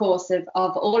 throughout the course of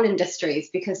all industries,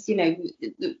 because, you know,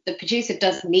 the producer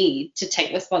does need to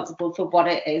take responsible for what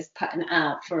it is putting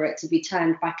out for it to be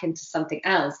turned back into something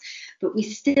else. But we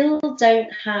still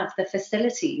don't have the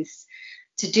facilities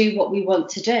to do what we want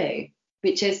to do,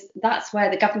 that's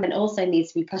where the government also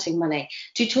needs to be putting money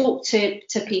to talk to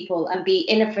people and be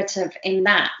innovative in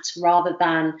that rather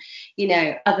than, you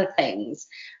know, other things.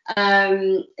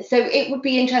 So it would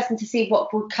be interesting to see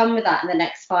what would come with that in the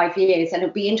next 5 years, and it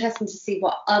would be interesting to see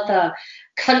what other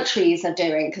countries are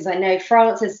doing, because I know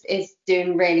France is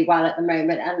doing really well at the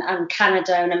moment, and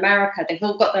Canada and America, they've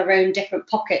all got their own different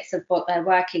pockets of what they're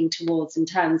working towards in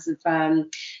terms of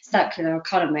circular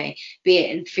economy, be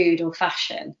it in food or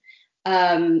fashion.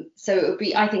 So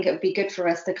I think it would be good for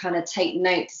us to kind of take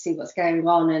note to see what's going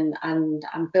on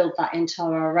and build that into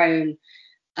our own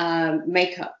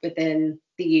makeup within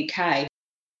the UK.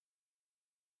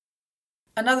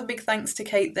 Another big thanks to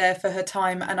Kate there for her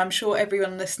time, and I'm sure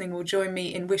everyone listening will join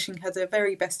me in wishing her the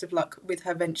very best of luck with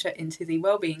her venture into the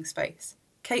wellbeing space.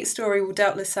 Kate's story will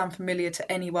doubtless sound familiar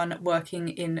to anyone working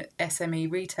in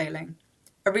SME retailing.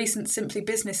 A recent Simply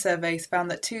Business survey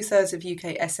found that 2/3 of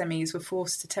UK SMEs were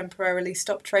forced to temporarily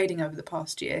stop trading over the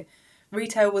past year.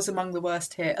 Retail was among the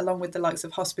worst here, along with the likes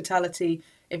of hospitality,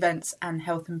 events and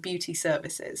health and beauty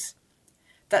services.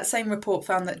 That same report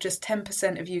found that just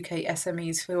 10% of UK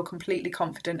SMEs feel completely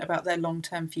confident about their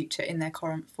long-term future in their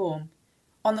current form.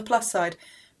 On the plus side,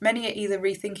 many are either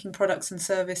rethinking products and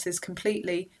services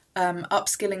completely,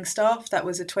 upskilling staff, that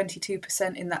was a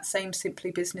 22% in that same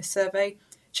Simply Business survey,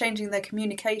 changing their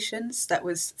communications, that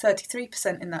was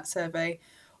 33% in that survey,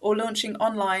 or launching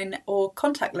online or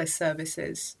contactless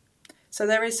services. So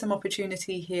there is some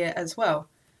opportunity here as well.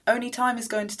 Only time is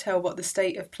going to tell what the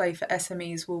state of play for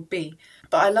SMEs will be,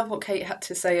 but I love what Kate had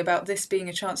to say about this being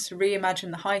a chance to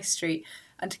reimagine the high street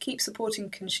and to keep supporting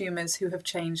consumers who have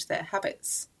changed their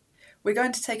habits. We're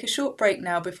going to take a short break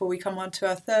now before we come on to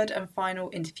our third and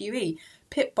final interviewee,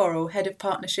 Pip Borrell, Head of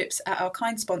Partnerships at our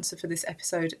kind sponsor for this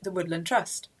episode, the Woodland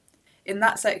Trust. In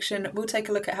that section, we'll take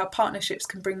a look at how partnerships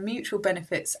can bring mutual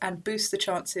benefits and boost the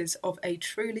chances of a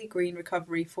truly green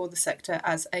recovery for the sector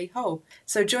as a whole.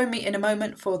 So join me in a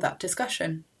moment for that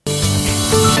discussion.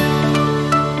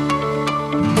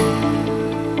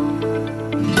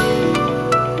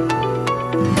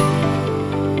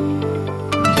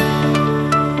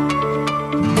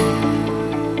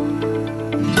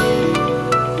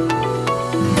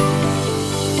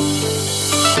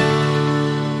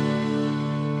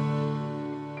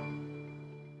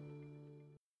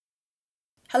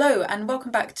 Hello and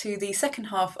welcome back to the second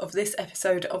half of this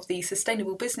episode of the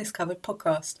Sustainable Business Covered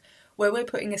podcast, where we're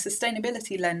putting a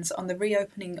sustainability lens on the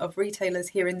reopening of retailers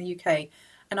here in the UK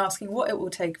and asking what it will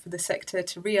take for the sector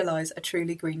to realise a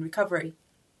truly green recovery.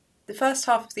 The first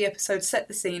half of the episode set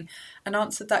the scene and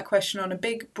answered that question on a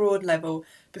big, broad level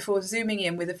before zooming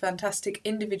in with a fantastic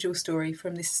individual story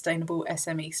from the sustainable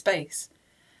SME space.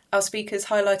 Our speakers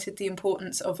highlighted the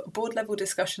importance of board-level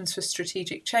discussions for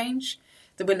strategic change,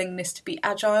 the willingness to be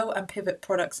agile and pivot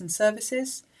products and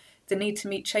services, the need to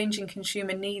meet changing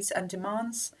consumer needs and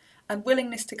demands, and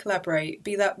willingness to collaborate,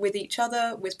 be that with each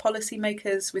other, with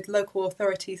policymakers, with local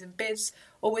authorities and bids,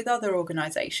 or with other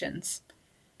organisations.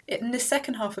 In this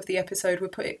second half of the episode, we're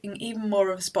putting even more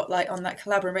of a spotlight on that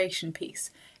collaboration piece,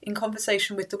 in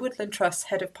conversation with the Woodland Trust's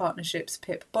Head of Partnerships,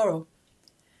 Pip Borrell.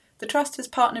 The Trust has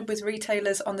partnered with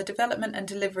retailers on the development and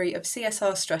delivery of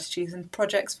CSR strategies and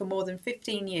projects for more than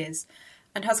 15 years,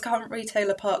 and has current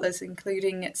retailer partners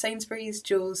including Sainsbury's,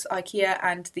 Joules, IKEA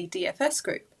and the DFS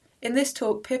Group. In this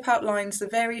talk, Pip outlines the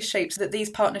various shapes that these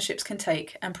partnerships can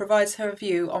take and provides her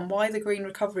view on why the green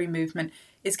recovery movement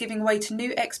is giving way to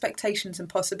new expectations and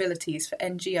possibilities for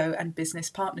NGO and business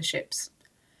partnerships.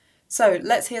 So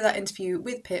let's hear that interview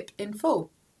with Pip in full.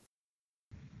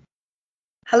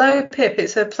 Hello Pip,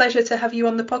 it's a pleasure to have you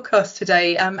on the podcast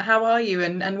today. How are you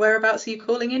and whereabouts are you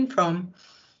calling in from?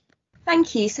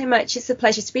 Thank you so much. It's a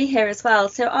pleasure to be here as well.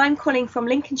 So I'm calling from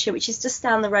Lincolnshire, which is just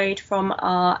down the road from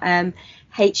our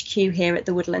HQ here at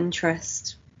the Woodland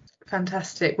Trust.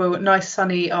 Fantastic. Well, nice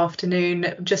sunny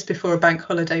afternoon just before a bank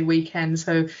holiday weekend.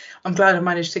 So I'm glad I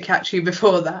managed to catch you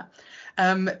before that.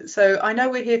 So I know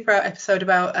we're here for our episode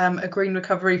about a green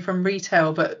recovery from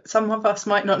retail, but some of us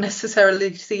might not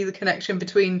necessarily see the connection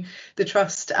between the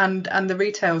trust and the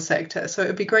retail sector. So it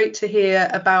would be great to hear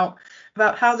about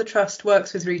how the trust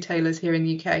works with retailers here in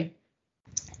the UK.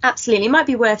 Absolutely. It might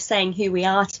be worth saying who we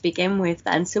are to begin with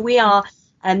then. So we are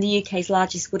the UK's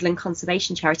largest woodland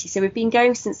conservation charity. So we've been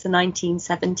going since the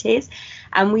 1970s,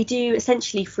 and we do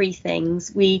essentially three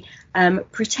things. We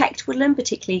protect woodland,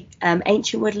 particularly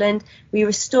ancient woodland. We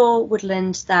restore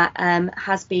woodland that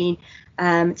has been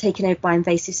taken over by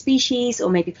invasive species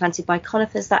or maybe planted by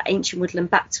conifers, that ancient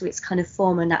woodland back to its kind of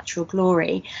former natural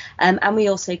glory. And we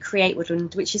also create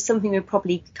woodland, which is something we're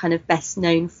probably kind of best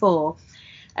known for.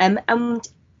 And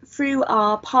through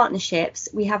our partnerships,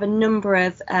 we have a number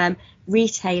of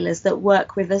retailers that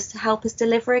work with us to help us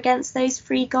deliver against those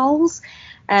three goals.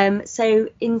 So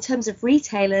in terms of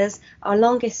retailers, our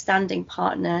longest standing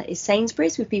partner is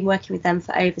Sainsbury's. We've been working with them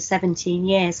for over 17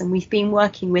 years, and we've been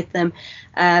working with them.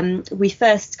 We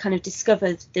first kind of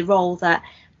discovered the role that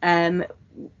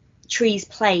trees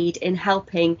played in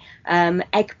helping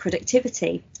egg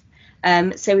productivity.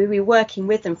 So we were working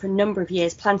with them for a number of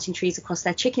years, planting trees across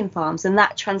their chicken farms, and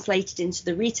that translated into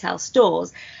the retail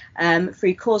stores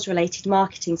through cause-related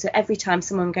marketing. So every time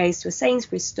someone goes to a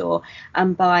Sainsbury's store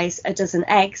and buys a dozen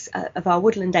eggs of our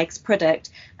Woodland Eggs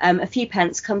product, a few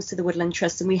pence comes to the Woodland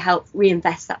Trust, and we help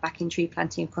reinvest that back in tree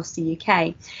planting across the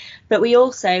UK. But we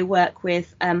also work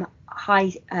with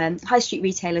high street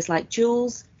retailers like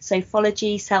Joules,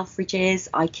 Sofology, Selfridges,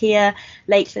 IKEA,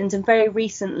 Lakeland, and very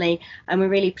recently, and we're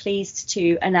really pleased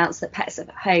to announce that Pets at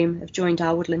Home have joined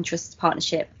our Woodland Trust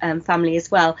partnership family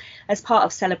as well, as part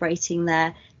of celebrating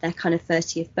their kind of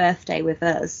 30th birthday with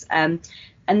us. And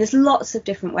there's lots of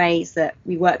different ways that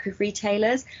we work with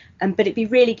retailers, but it'd be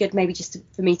really good maybe just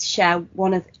for me to share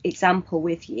one example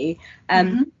with you.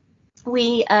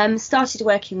 We started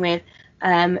working with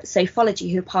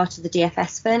Sofology, who are part of the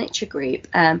DFS Furniture Group,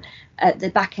 at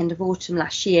the back end of autumn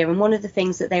last year. And one of the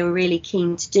things that they were really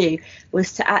keen to do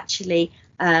was to actually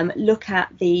look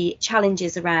at the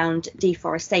challenges around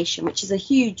deforestation, which is a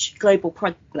huge global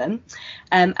problem.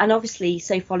 And obviously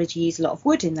Sofology use a lot of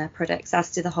wood in their products,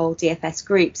 as do the whole DFS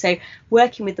group. So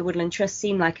working with the Woodland Trust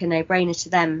seemed like a no-brainer to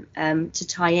them to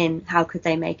tie in how could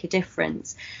they make a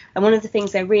difference. And one of the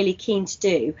things they're really keen to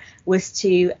do was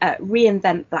to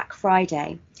reinvent Black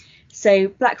Friday. So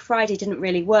Black Friday didn't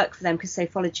really work for them because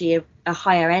Sofology are a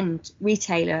higher end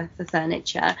retailer for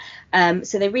furniture.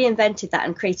 So they reinvented that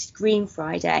and created Green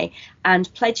Friday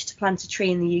and pledged to plant a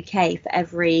tree in the UK for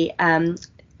every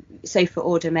sofa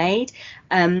order made.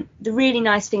 The really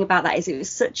nice thing about that is it was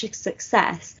such a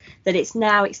success that it's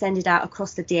now extended out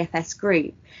across the DFS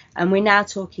group. And we're now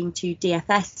talking to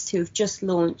DFS who have just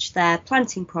launched their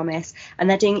planting promise, and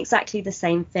they're doing exactly the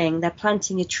same thing. They're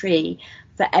planting a tree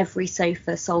for every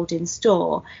sofa sold in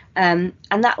store, and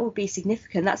that will be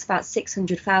significant. That's about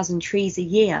 600,000 trees a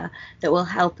year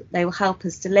that they will help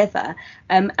us deliver.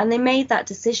 And they made that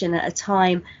decision at a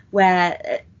time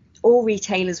where all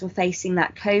retailers were facing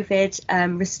that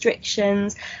COVID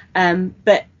restrictions,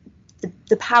 but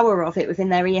the power of it within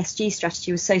their ESG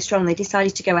strategy was so strong, they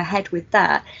decided to go ahead with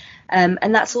that.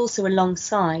 And that's also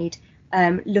alongside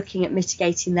looking at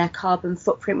mitigating their carbon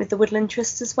footprint with the Woodland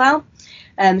Trust as well.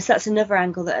 So that's another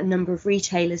angle that a number of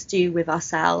retailers do with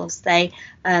ourselves. They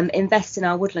invest in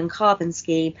our woodland carbon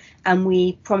scheme, and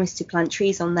we promise to plant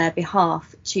trees on their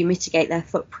behalf to mitigate their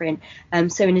footprint.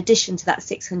 So in addition to that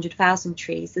 600,000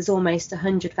 trees, there's almost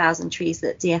 100,000 trees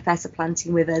that DFS are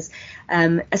planting with us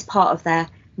as part of their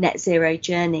net zero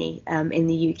journey in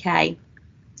the UK.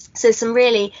 So some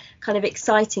really kind of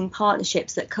exciting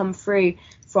partnerships that come through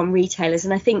from retailers,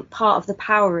 and I think part of the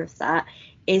power of that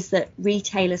is that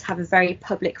retailers have a very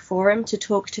public forum to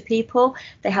talk to people.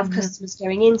 They have customers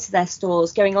going into their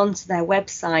stores, going onto their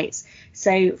websites.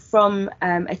 So from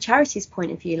a charity's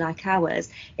point of view like ours,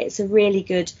 it's a really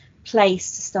good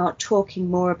place to start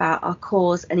talking more about our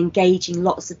cause and engaging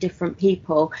lots of different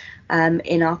people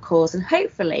in our cause, and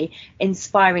hopefully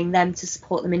inspiring them to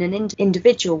support them in an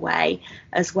individual way,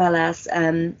 as well as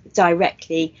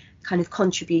directly kind of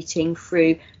contributing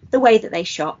through the way that they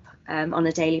shop on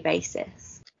a daily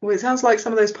basis. Well, it sounds like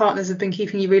some of those partners have been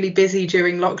keeping you really busy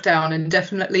during lockdown, and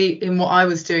definitely in what I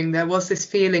was doing, there was this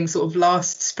feeling sort of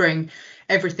last spring,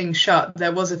 everything shut.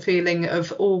 There was a feeling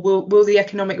of, will the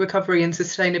economic recovery and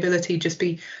sustainability just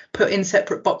be put in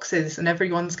separate boxes, and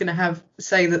everyone's going to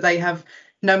say that they have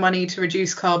no money to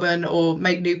reduce carbon or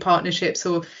make new partnerships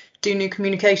or do new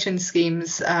communication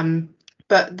schemes.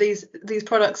 But these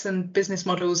products and business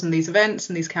models and these events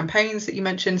and these campaigns that you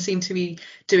mentioned seem to be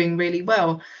doing really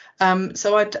well.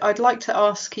 So I'd like to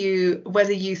ask you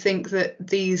whether you think that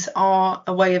these are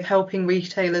a way of helping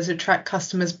retailers attract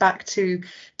customers back to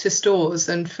stores,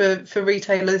 and for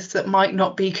retailers that might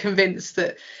not be convinced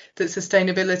that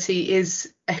sustainability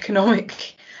is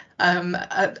economic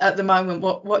at the moment,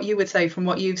 what you would say from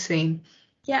what you've seen.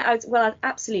 Yeah, I'd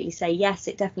absolutely say yes,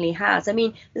 it definitely has. I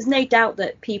mean, there's no doubt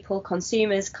that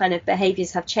consumers' kind of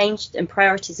behaviours have changed and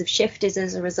priorities have shifted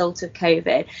as a result of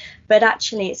COVID. But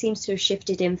actually, it seems to have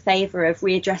shifted in favour of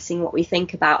readdressing what we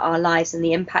think about our lives and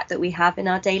the impact that we have in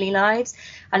our daily lives.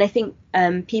 And I think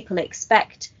people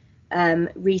expect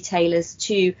retailers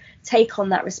to take on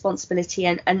that responsibility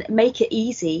and make it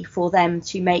easy for them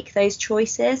to make those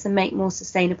choices and make more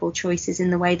sustainable choices in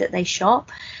the way that they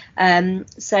shop.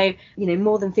 So,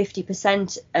 more than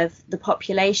 50% of the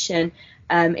population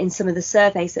in some of the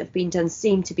surveys that have been done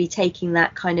seem to be taking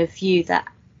that kind of view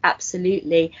that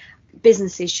absolutely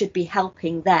businesses should be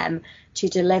helping them to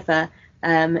deliver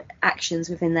actions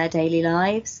within their daily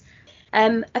lives.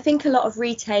 I think a lot of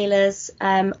retailers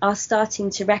are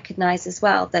starting to recognise as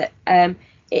well that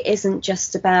it isn't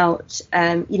just about,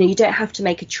 you don't have to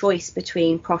make a choice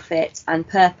between profit and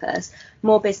purpose.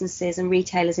 More businesses and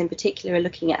retailers in particular are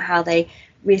looking at how they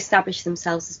re-establish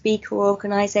themselves as B Corp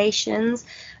organisations.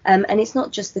 And it's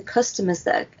not just the customers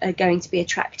that are going to be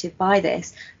attracted by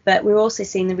this, but we're also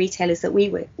seeing the retailers that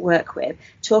we work with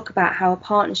talk about how a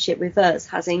partnership with us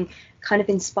has kind of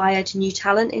inspired new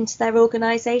talent into their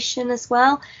organisation as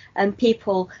well. And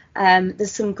people,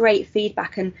 there's some great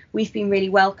feedback, and we've been really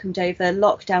welcomed over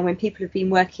lockdown when people have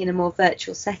been working in a more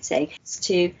virtual setting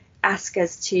to ask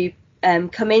us to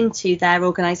come into their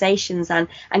organisations and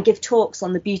give talks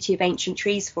on the beauty of ancient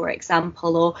trees, for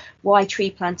example, or why tree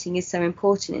planting is so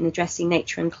important in addressing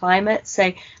nature and climate.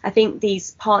 So I think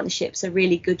these partnerships are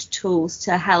really good tools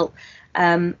to help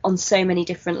on so many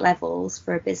different levels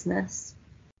for a business.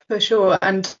 For sure.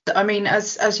 And I mean,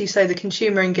 as you say, the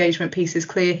consumer engagement piece is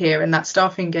clear here, and that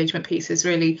staff engagement piece is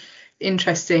really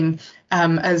interesting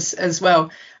as well.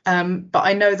 But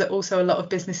I know that also a lot of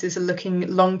businesses are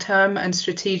looking long term and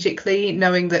strategically,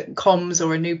 knowing that comms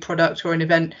or a new product or an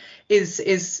event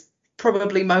is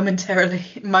probably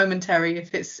momentary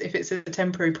if it's a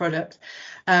temporary product.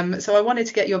 So I wanted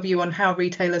to get your view on how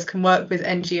retailers can work with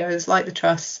NGOs like the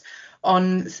Trusts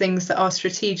on things that are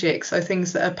strategic, so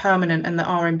things that are permanent and that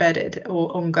are embedded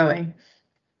or ongoing.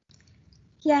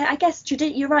 Yeah, I guess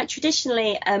you're right.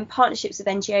 Traditionally, partnerships with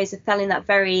NGOs have fell in that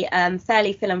very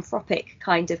fairly philanthropic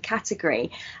kind of category,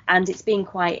 and it's been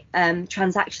quite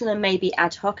transactional and maybe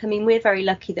ad hoc. I mean, we're very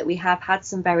lucky that we have had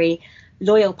some very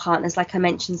loyal partners, like I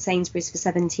mentioned, Sainsbury's for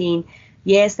 17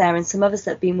 years there, and some others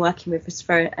that have been working with us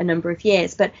for a number of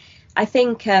years. But I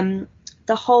think the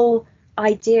whole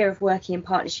idea of working in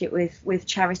partnership with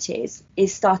charities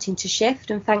is starting to shift,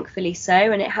 and thankfully so,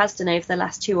 and it has done over the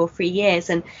last 2 or 3 years,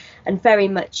 and very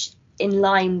much in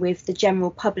line with the general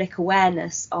public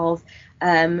awareness of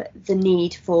the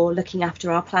need for looking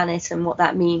after our planet and what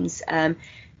that means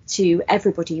to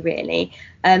everybody, really.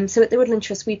 So at the Woodland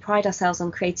Trust, we pride ourselves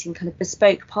on creating kind of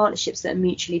bespoke partnerships that are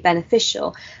mutually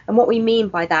beneficial, and what we mean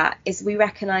by that is we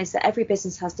recognise that every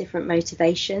business has different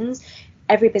motivations.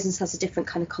 Every business has a different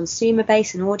kind of consumer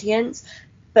base and audience,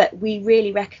 but we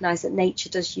really recognise that nature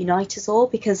does unite us all,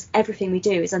 because everything we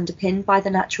do is underpinned by the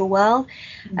natural world.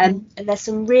 And there's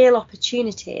some real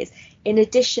opportunities, in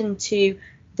addition to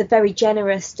the very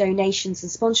generous donations and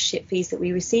sponsorship fees that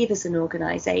we receive as an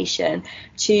organisation,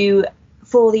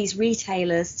 for these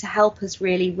retailers to help us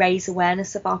really raise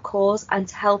awareness of our cause and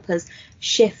to help us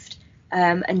shift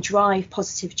and drive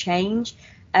positive change.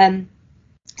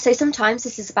 So sometimes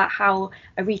this is about how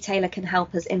a retailer can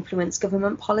help us influence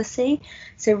government policy.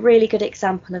 So a really good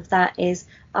example of that is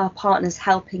our partners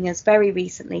helping us very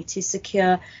recently to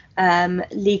secure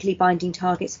legally binding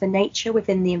targets for nature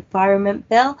within the Environment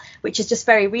Bill, which has just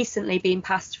very recently been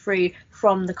passed through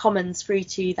from the Commons through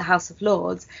to the House of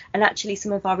Lords. And actually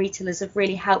some of our retailers have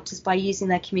really helped us by using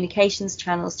their communications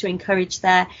channels to encourage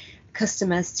their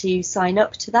customers to sign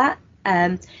up to that.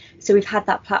 So we've had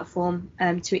that platform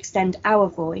to extend our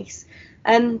voice.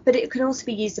 But it can also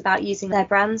be used about using their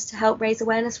brands to help raise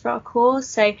awareness for our cause.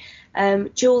 So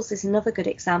Joules is another good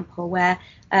example where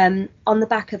on the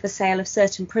back of a sale of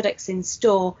certain products in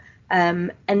store,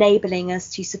 enabling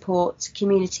us to support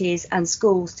communities and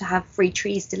schools to have free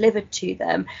trees delivered to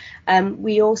them.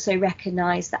 We also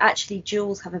recognise that actually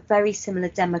Joules have a very similar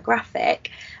demographic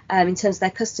in terms of their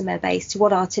customer base to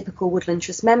what our typical Woodland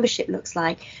Trust membership looks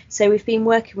like. So we've been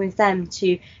working with them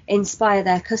to inspire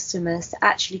their customers to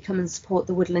actually come and support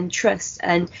the Woodland Trust,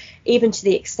 and even to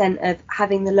the extent of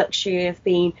having the luxury of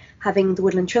having the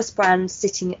Woodland Trust brand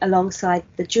sitting alongside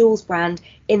the Joules brand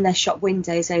in their shop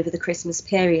windows over the Christmas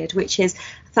period, which is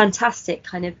fantastic,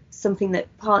 kind of something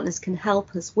that partners can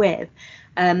help us with,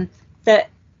 that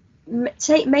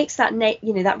makes that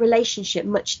that relationship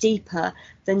much deeper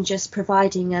than just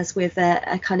providing us with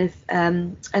a kind of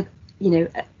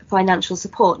financial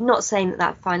support. Not saying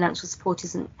that financial support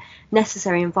isn't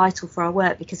necessary and vital for our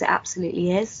work, because it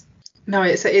absolutely is. No,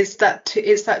 it's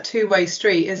that two-way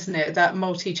street, isn't it? That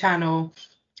multi-channel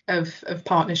of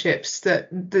partnerships that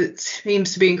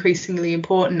seems to be increasingly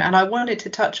important. And I wanted to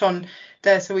touch on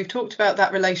there. So we've talked about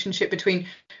that relationship between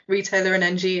retailer and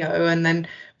NGO, and then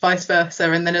vice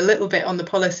versa, and then a little bit on the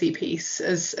policy piece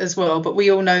as well. But we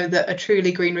all know that a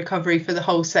truly green recovery for the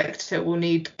whole sector will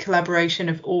need collaboration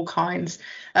of all kinds.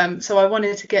 So I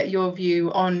wanted to get your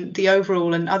view on the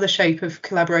overall and other shape of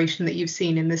collaboration that you've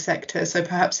seen in the sector. So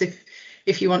perhaps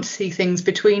if you want to see things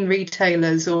between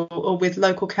retailers or with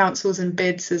local councils and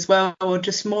bids as well, or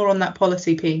just more on that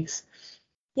policy piece.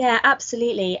 Yeah,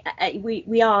 absolutely.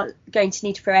 We are going to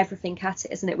need to throw everything at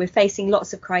it, isn't it? We're facing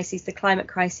lots of crises: the climate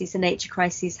crisis, the nature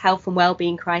crisis, health and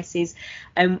wellbeing crises,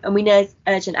 and we know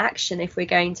urgent action if we're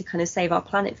going to kind of save our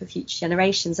planet for future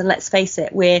generations. And let's face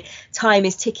it, time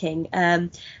is ticking.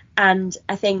 And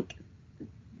I think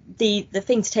the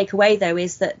thing to take away, though,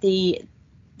 is that the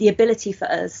ability for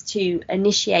us to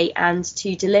initiate and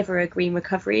to deliver a green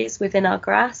recovery is within our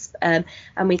grasp, and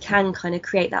we can kind of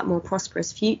create that more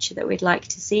prosperous future that we'd like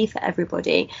to see for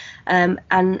everybody. And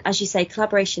as you say,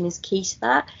 collaboration is key to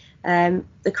that.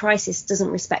 The crisis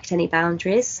doesn't respect any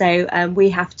boundaries, so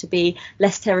we have to be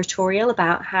less territorial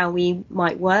about how we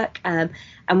might work, and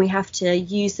we have to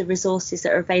use the resources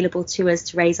that are available to us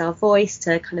to raise our voice,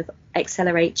 to kind of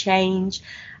accelerate change,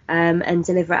 and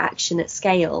deliver action at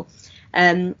scale.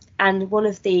 And one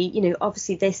of the,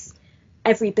 obviously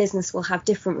every business will have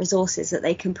different resources that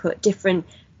they can put, different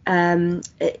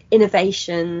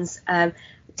innovations,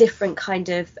 different kind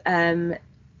of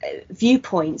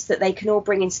viewpoints that they can all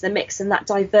bring into the mix, and that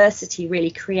diversity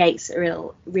really creates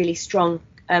a really strong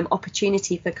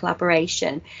opportunity for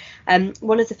collaboration.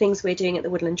 One of the things we're doing at the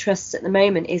Woodland Trust at the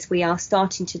moment is we are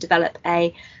starting to develop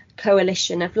a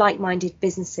coalition of like-minded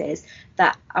businesses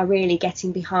that are really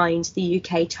getting behind the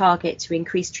UK target to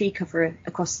increase tree cover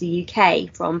across the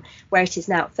UK from where it is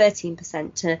now at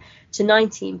 13% to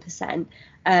 19%.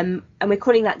 And we're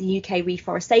calling that the UK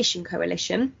Reforestation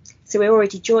Coalition. So we're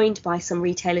already joined by some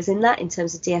retailers in that, in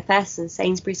terms of DFS and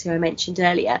Sainsbury's, who I mentioned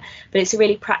earlier. But it's a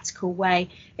really practical way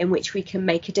in which we can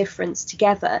make a difference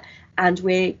together. And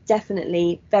we're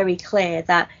definitely very clear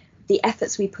that the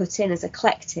efforts we put in as a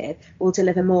collective will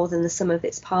deliver more than the sum of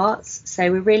its parts.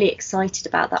 So we're really excited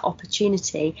about that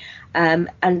opportunity, and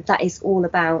that is all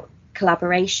about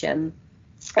collaboration.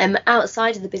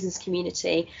 Outside of the business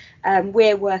community,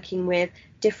 we're working with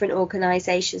different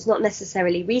organisations, not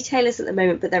necessarily retailers at the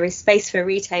moment, but there is space for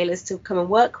retailers to come and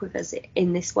work with us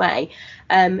in this way,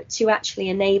 to actually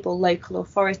enable local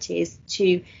authorities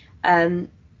to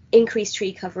increase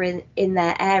tree cover in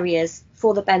their areas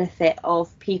for the benefit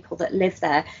of people that live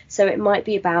there. So it might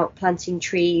be about planting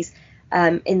trees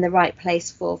in the right place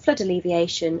for flood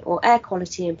alleviation or air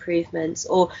quality improvements,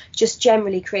 or just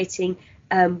generally creating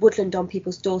woodland on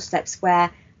people's doorsteps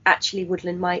where actually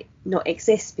woodland might not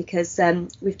exist, because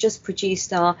we've just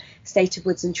produced our State of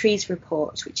Woods and Trees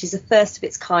report, which is a first of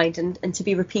its kind, and to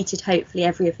be repeated hopefully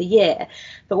every other year.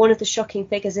 But one of the shocking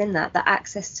figures in that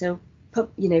access to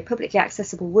publicly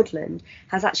accessible woodland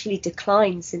has actually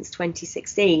declined since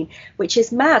 2016, which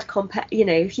is mad.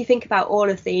 If you think about all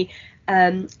of the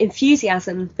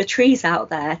enthusiasm for trees out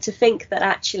there, to think that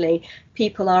actually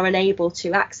people are unable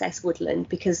to access woodland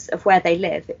because of where they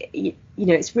live,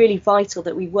 it's really vital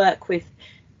that we work with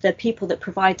the people that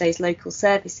provide those local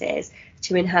services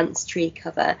to enhance tree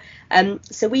cover.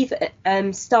 So we've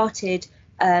started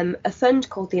a fund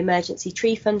called the Emergency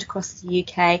Tree Fund across the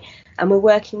UK, and we're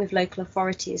working with local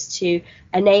authorities to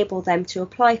enable them to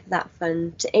apply for that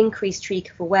fund to increase tree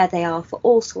cover where they are for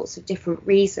all sorts of different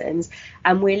reasons.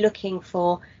 And we're looking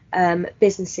for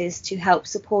businesses to help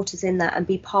support us in that and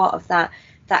be part of that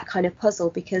kind of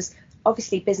puzzle, because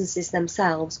obviously businesses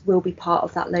themselves will be part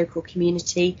of that local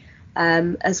community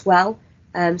as well.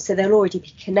 So they'll already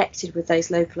be connected with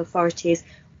those local authorities,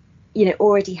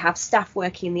 already have staff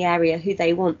working in the area who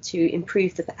they want to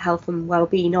improve the health and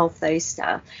well-being of those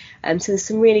staff. So there's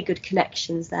some really good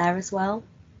connections there as well.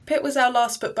 Pip was our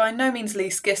last but by no means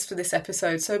least guest for this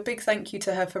episode, so a big thank you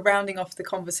to her for rounding off the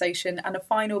conversation, and a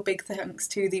final big thanks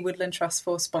to the Woodland Trust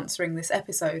for sponsoring this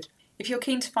episode. If you're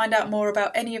keen to find out more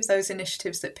about any of those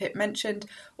initiatives that Pip mentioned,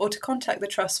 or to contact the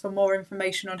Trust for more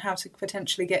information on how to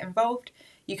potentially get involved,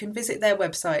 you can visit their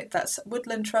website. That's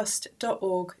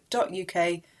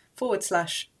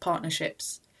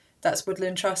woodlandtrust.org.uk/partnerships. That's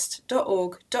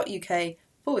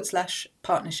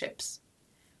woodlandtrust.org.uk/partnerships.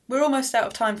 We're almost out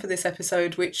of time for this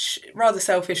episode, which rather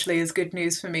selfishly is good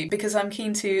news for me, because I'm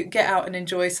keen to get out and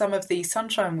enjoy some of the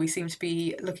sunshine we seem to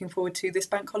be looking forward to this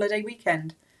bank holiday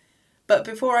weekend. But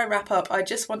before I wrap up, I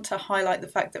just want to highlight the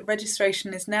fact that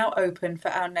registration is now open for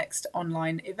our next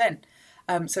online event.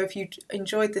 So if you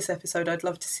enjoyed this episode, I'd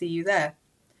love to see you there.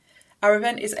 Our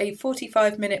event is a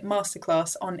 45-minute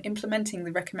masterclass on implementing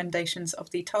the recommendations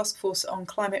of the Task Force on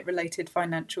Climate-Related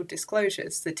Financial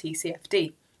Disclosures, the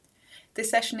TCFD. This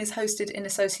session is hosted in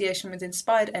association with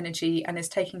Inspired Energy and is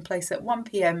taking place at 1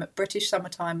 p.m. British Summer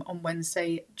Time on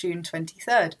Wednesday, June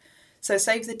 23rd. So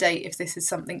save the date if this is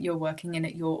something you're working in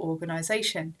at your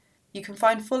organisation. You can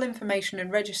find full information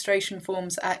and registration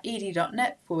forms at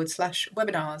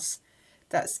ed.net/webinars.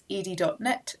 That's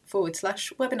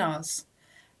ed.net/webinars.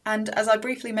 And as I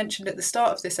briefly mentioned at the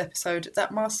start of this episode,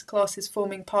 that masterclass is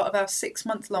forming part of our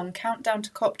 6-month-long Countdown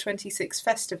to COP26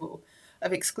 festival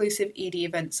of exclusive ED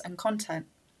events and content.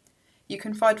 You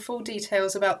can find full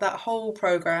details about that whole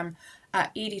programme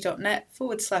at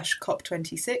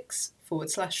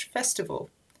ed.net/COP26/festival.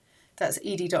 That's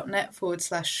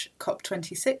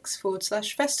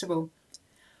ed.net/COP26/festival.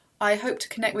 I hope to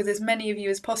connect with as many of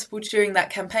you as possible during that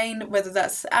campaign, whether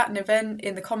that's at an event,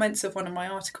 in the comments of one of my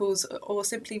articles, or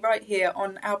simply right here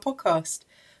on our podcast.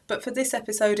 But for this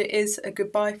episode, it is a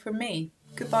goodbye from me.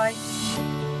 Goodbye.